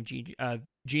passing of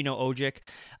Gino Ojic.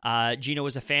 Gino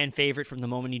was a fan favorite from the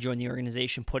moment he joined the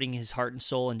organization, putting his heart and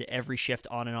soul into every shift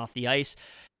on and off the ice.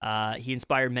 He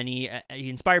inspired many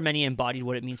and embodied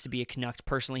what it means to be a Canuck.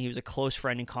 Personally, he was a close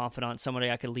friend and confidant,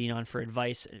 somebody I could lean on for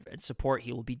advice and support.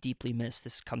 He will be deeply missed.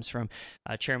 This comes from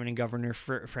Chairman and Governor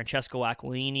Francesco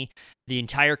Aquilini. The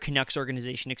entire Canucks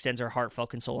organization extends our heartfelt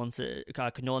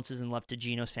condolences and love to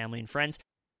Gino's family and friends.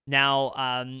 Now,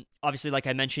 obviously, like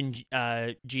I mentioned,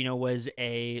 Gino was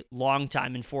a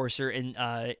longtime enforcer in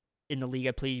the league.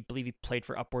 I believe he played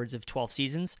for upwards of 12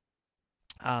 seasons.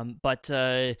 But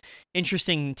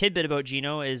interesting tidbit about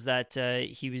Gino is that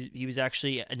he was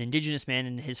actually an Indigenous man,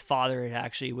 and his father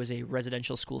actually was a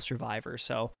residential school survivor.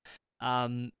 So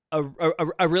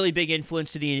a really big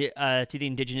influence to the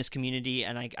Indigenous community,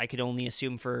 and I could only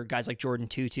assume for guys like Jordan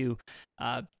Tootoo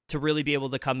to really be able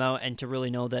to come out and to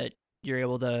really know that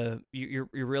you're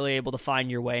really able to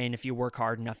find your way, and if you work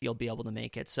hard enough, you'll be able to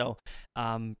make it. So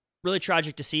really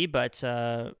tragic to see, but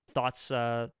thoughts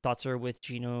are with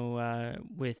Gino,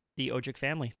 with the Ojic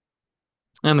family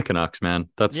and the Canucks, man.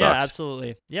 That sucks. Yeah,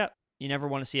 absolutely. Yeah, you never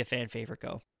want to see a fan favorite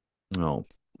go. No,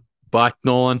 but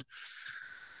Nolan,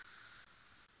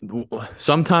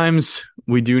 sometimes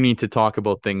we do need to talk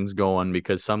about things going,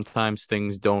 because sometimes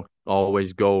things don't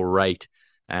always go right.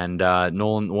 And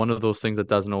Nolan, one of those things that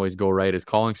doesn't always go right is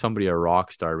calling somebody a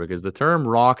rock star, because the term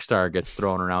rock star gets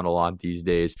thrown around a lot these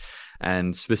days.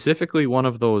 And specifically, one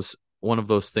of those one of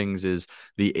those things is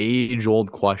the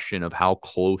age-old question of how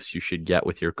close you should get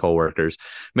with your coworkers.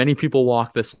 Many people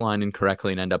walk this line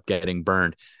incorrectly and end up getting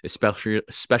burned,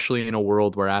 especially in a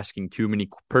world where asking too many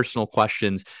personal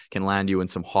questions can land you in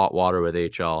some hot water with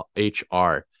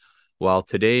HR. Well,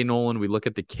 today, Nolan, we look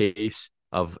at the case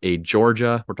of a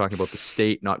Georgia, we're talking about the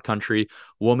state, not country,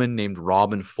 woman named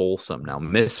Robin Folsom. Now,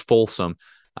 Miss Folsom,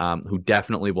 who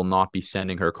definitely will not be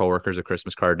sending her coworkers a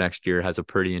Christmas card next year, has a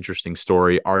pretty interesting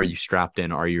story. Are you strapped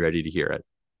in? Are you ready to hear it?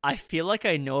 I feel like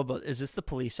I know about. Is this the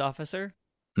police officer?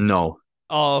 No.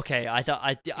 Oh, okay. I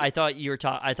thought you were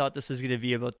I thought this was going to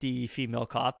be about the female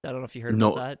cop. I don't know if you heard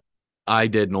No, about that. I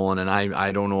did, Nolan, and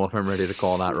I don't know if I'm ready to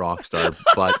call that rock star,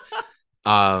 but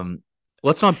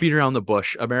let's not beat around the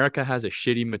bush. America has a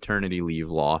shitty maternity leave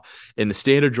law. In the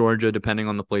state of Georgia, depending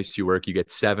on the place you work, you get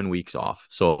 7 weeks off,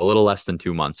 so a little less than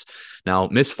 2 months. Now,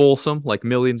 Miss Folsom, like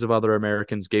millions of other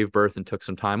Americans, gave birth and took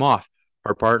some time off.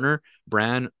 Her partner,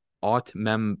 Bran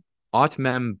Otmembembwe,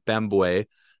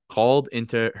 called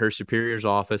into her superior's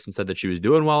office and said that she was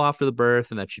doing well after the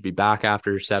birth and that she'd be back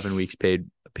after 7 weeks paid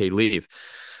leave.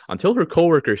 Until her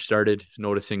coworkers started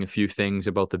noticing a few things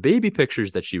about the baby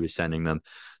pictures that she was sending them.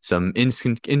 Some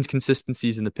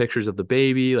inconsistencies in the pictures of the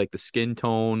baby, like the skin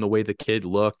tone, the way the kid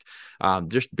looked,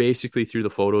 just basically through the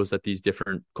photos that these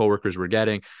different coworkers were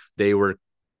getting, they were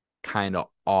kind of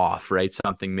off, right?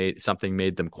 Something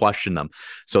made them question them.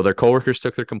 So their coworkers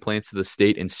took their complaints to the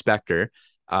state inspector.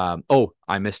 I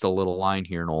missed a little line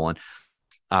here, Nolan.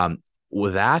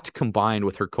 With that combined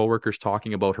with her coworkers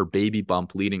talking about her baby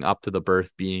bump leading up to the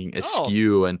birth being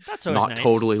askew and not nice.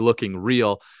 Totally looking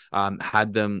real,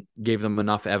 gave them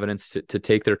enough evidence to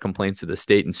take their complaints to the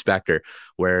state inspector,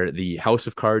 where the house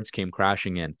of cards came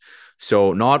crashing in.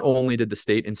 So not only did the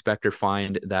state inspector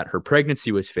find that her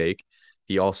pregnancy was fake,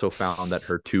 he also found that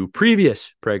her 2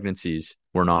 previous pregnancies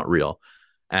were not real.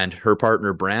 And her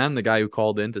partner, Bran, the guy who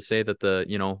called in to say that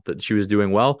that she was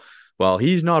doing well,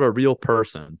 he's not a real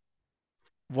person.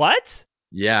 What?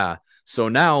 Yeah. So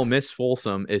now Miss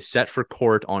Folsom is set for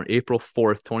court on April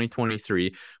 4th,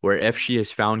 2023, where if she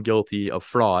is found guilty of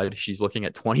fraud, she's looking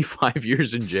at 25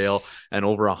 years in jail and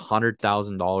over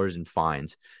 $100,000 in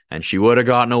fines. And she would have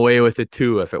gotten away with it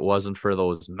too if it wasn't for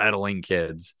those meddling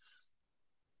kids.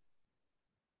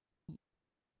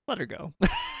 Let her go.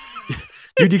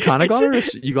 Dude, you kind of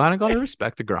gotta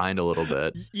respect the grind a little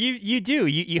bit. You do.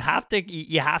 You have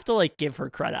to like give her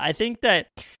credit. I think that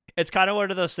it's kind of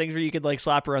one of those things where you could like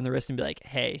slap her on the wrist and be like,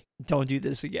 "Hey, don't do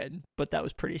this again." But that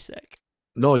was pretty sick.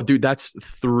 No, dude, that's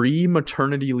 3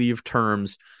 maternity leave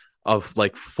terms of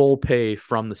like full pay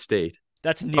from the state.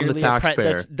 That's nearly from the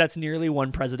taxpayer. That's nearly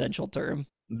 1 presidential term.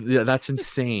 Yeah, that's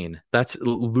insane. That's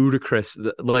ludicrous.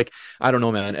 Like, I don't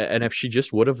know, man. And if she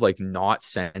just would have like not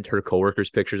sent her coworkers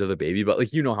pictures of the baby, but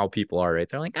like, you know how people are, right?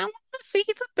 They're like, I want to see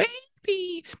the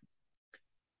baby.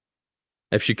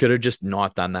 If she could have just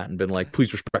not done that and been like,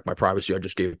 please respect my privacy, I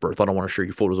just gave birth, I don't want to show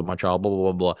you photos of my child, blah, blah,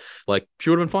 blah, blah. Like, she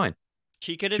would have been fine.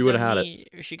 She could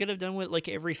have done what like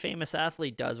every famous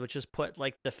athlete does, which is put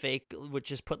like the fake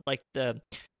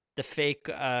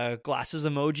glasses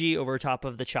emoji over top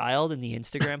of the child in the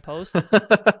Instagram post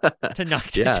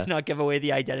to not give away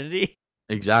the identity.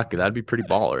 Exactly. That'd be pretty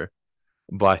baller.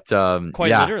 But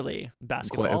literally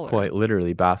basketballer. Quite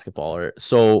literally basketballer.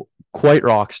 So quite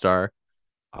rock star.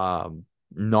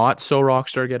 Not so rock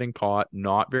star getting caught,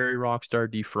 not very rock star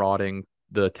defrauding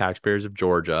the taxpayers of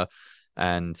Georgia.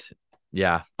 And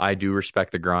yeah, I do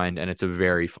respect the grind, and I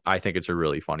think it's a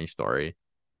really funny story.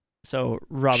 So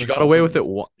Robin, she got away with it.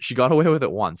 She got away with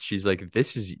it once. She's like,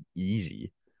 "This is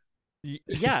easy."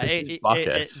 This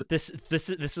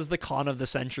is the con of the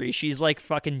century. She's like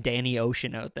fucking Danny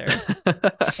Ocean out there.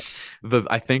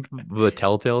 I think the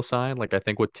telltale sign, like I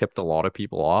think what tipped a lot of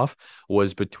people off,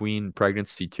 was between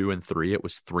pregnancy 2 and 3. It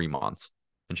was 3 months,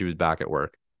 and she was back at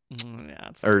work.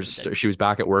 She was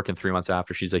back at work, and 3 months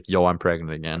after, she's like, "Yo, I'm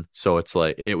pregnant again." So it's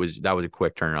like that was a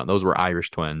quick turnaround. Those were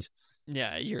Irish twins.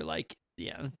 Yeah, you're like,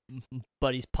 yeah,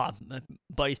 buddy's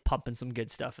pumping some good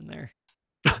stuff in there.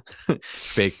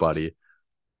 Fake buddy.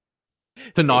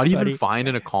 To not even find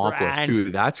an accomplice,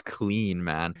 too. That's clean,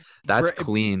 man. That's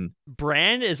clean.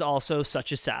 Bran is also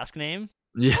such a Sask name.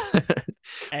 Yeah.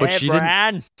 But she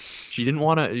didn't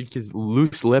want to, because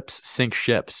loose lips sink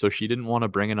ships. So she didn't want to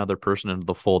bring another person into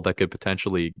the fold that could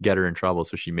potentially get her in trouble.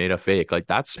 So she made a fake. Like,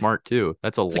 that's smart, too.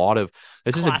 This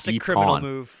is a deep criminal con.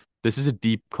 Move. This is a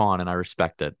deep con, and I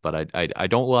respect it. But I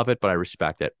don't love it, but I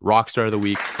respect it. Rockstar of the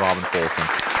week, Robin Folsom,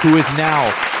 who is now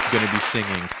going to be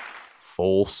singing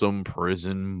Folsom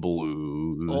Prison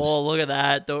Blues. Oh, look at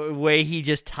that. The way he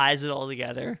just ties it all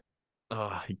together.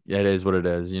 It is what it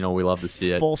is. We love to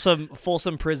see it.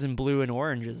 Folsom Prison blue and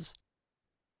oranges.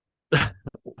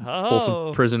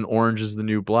 Folsom Prison orange is the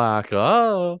new black.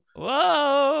 Oh,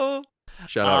 whoa!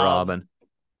 Shout out Robin.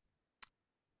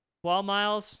 Well,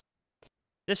 Miles,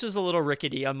 this was a little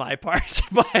rickety on my part,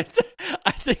 but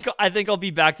I think I'll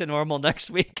be back to normal next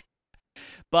week.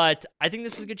 But I think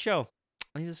this is a good show.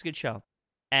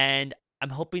 And I'm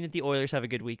hoping that the Oilers have a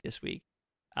good week this week.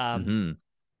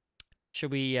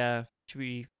 Should we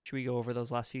go over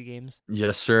those last few games?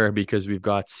 Yes, sir, because we've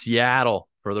got Seattle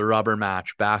for the rubber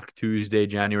match back Tuesday,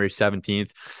 January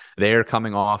 17th. They are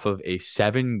coming off of a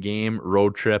 7-game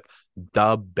road trip,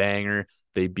 dub banger.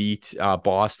 They beat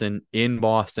Boston in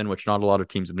Boston, which not a lot of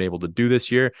teams have been able to do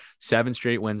this year. 7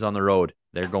 straight wins on the road.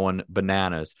 They're going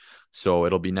bananas. So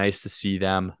it'll be nice to see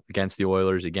them against the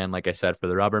Oilers again, like I said, for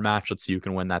the rubber match. Let's see who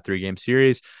can win that 3-game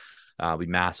series. It'll be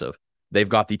massive. They've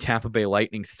got the Tampa Bay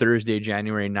Lightning Thursday,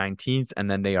 January 19th,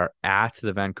 and then they are at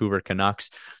the Vancouver Canucks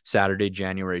Saturday,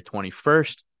 January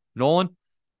 21st. Nolan,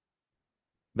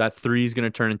 that 3 is going to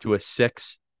turn into a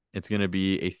 6. It's going to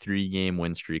be a 3-game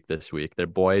win streak this week. Their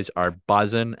boys are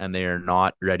buzzing, and they are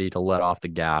not ready to let off the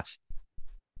gas.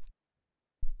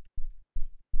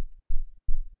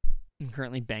 I'm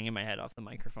currently banging my head off the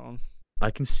microphone.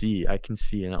 I can see,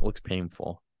 and it looks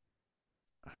painful.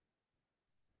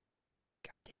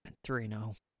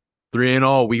 3-0.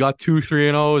 3-0. We got 2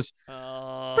 3-0s.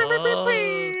 Oh.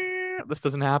 This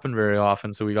doesn't happen very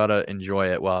often, so we got to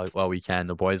enjoy it while we can.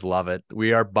 The boys love it.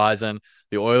 We are buzzing.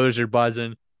 The Oilers are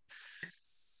buzzing.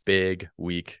 Big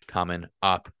week coming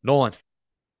up. Nolan.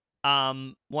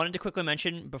 Wanted to quickly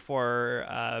mention before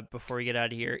we get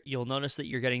out of here, you'll notice that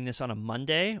you're getting this on a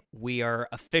Monday. We are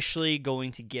officially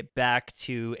going to get back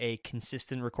to a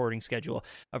consistent recording schedule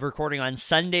of recording on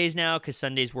Sundays now, because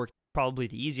Sundays work probably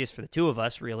the easiest for the two of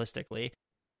us, realistically.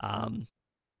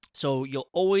 So you'll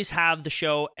always have the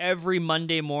show every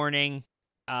Monday morning.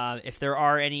 If there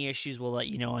are any issues, we'll let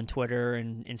you know on Twitter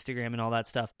and Instagram and all that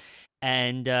stuff.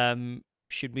 And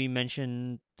should we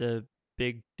mention the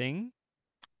big thing?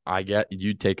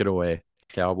 You take it away,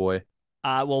 cowboy.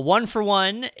 Well, 1 for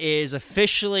 1 is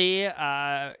officially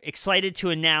excited to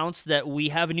announce that we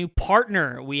have a new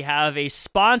partner. We have a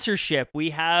sponsorship.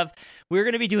 We're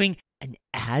going to be doing an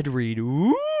ad read.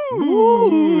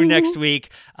 Ooh. Next week.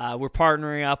 We're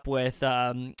partnering up with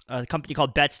a company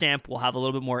called BetStamp. We'll have a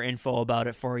little bit more info about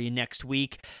it for you next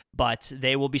week, but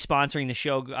they will be sponsoring the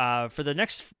show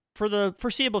for the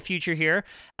foreseeable future here,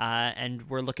 and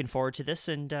we're looking forward to this,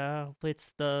 and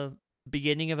it's the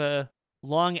beginning of a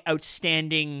long,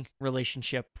 outstanding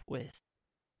relationship with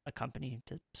a company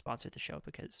to sponsor the show,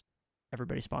 because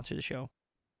everybody sponsored the show.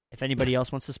 If anybody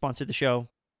else wants to sponsor the show,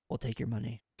 we'll take your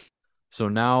money. So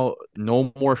now,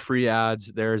 no more free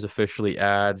ads. There's officially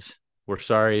ads. We're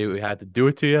sorry we had to do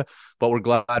it to you, but we're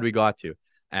glad we got to.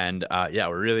 And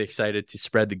we're really excited to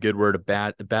spread the good word of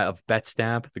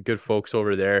BetStamp, the good folks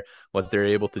over there, what they're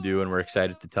able to do, and we're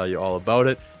excited to tell you all about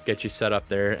it, get you set up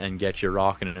there, and get you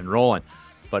rocking and rolling.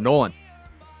 But Nolan,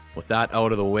 with that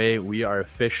out of the way, we are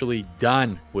officially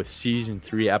done with Season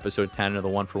 3, Episode 10 of the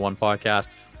 1 for 1 podcast,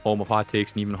 home of hot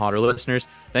takes and even hotter listeners.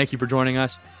 Thank you for joining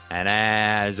us, and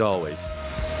as always,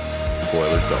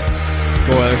 Oilers go.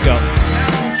 Go Oilers go.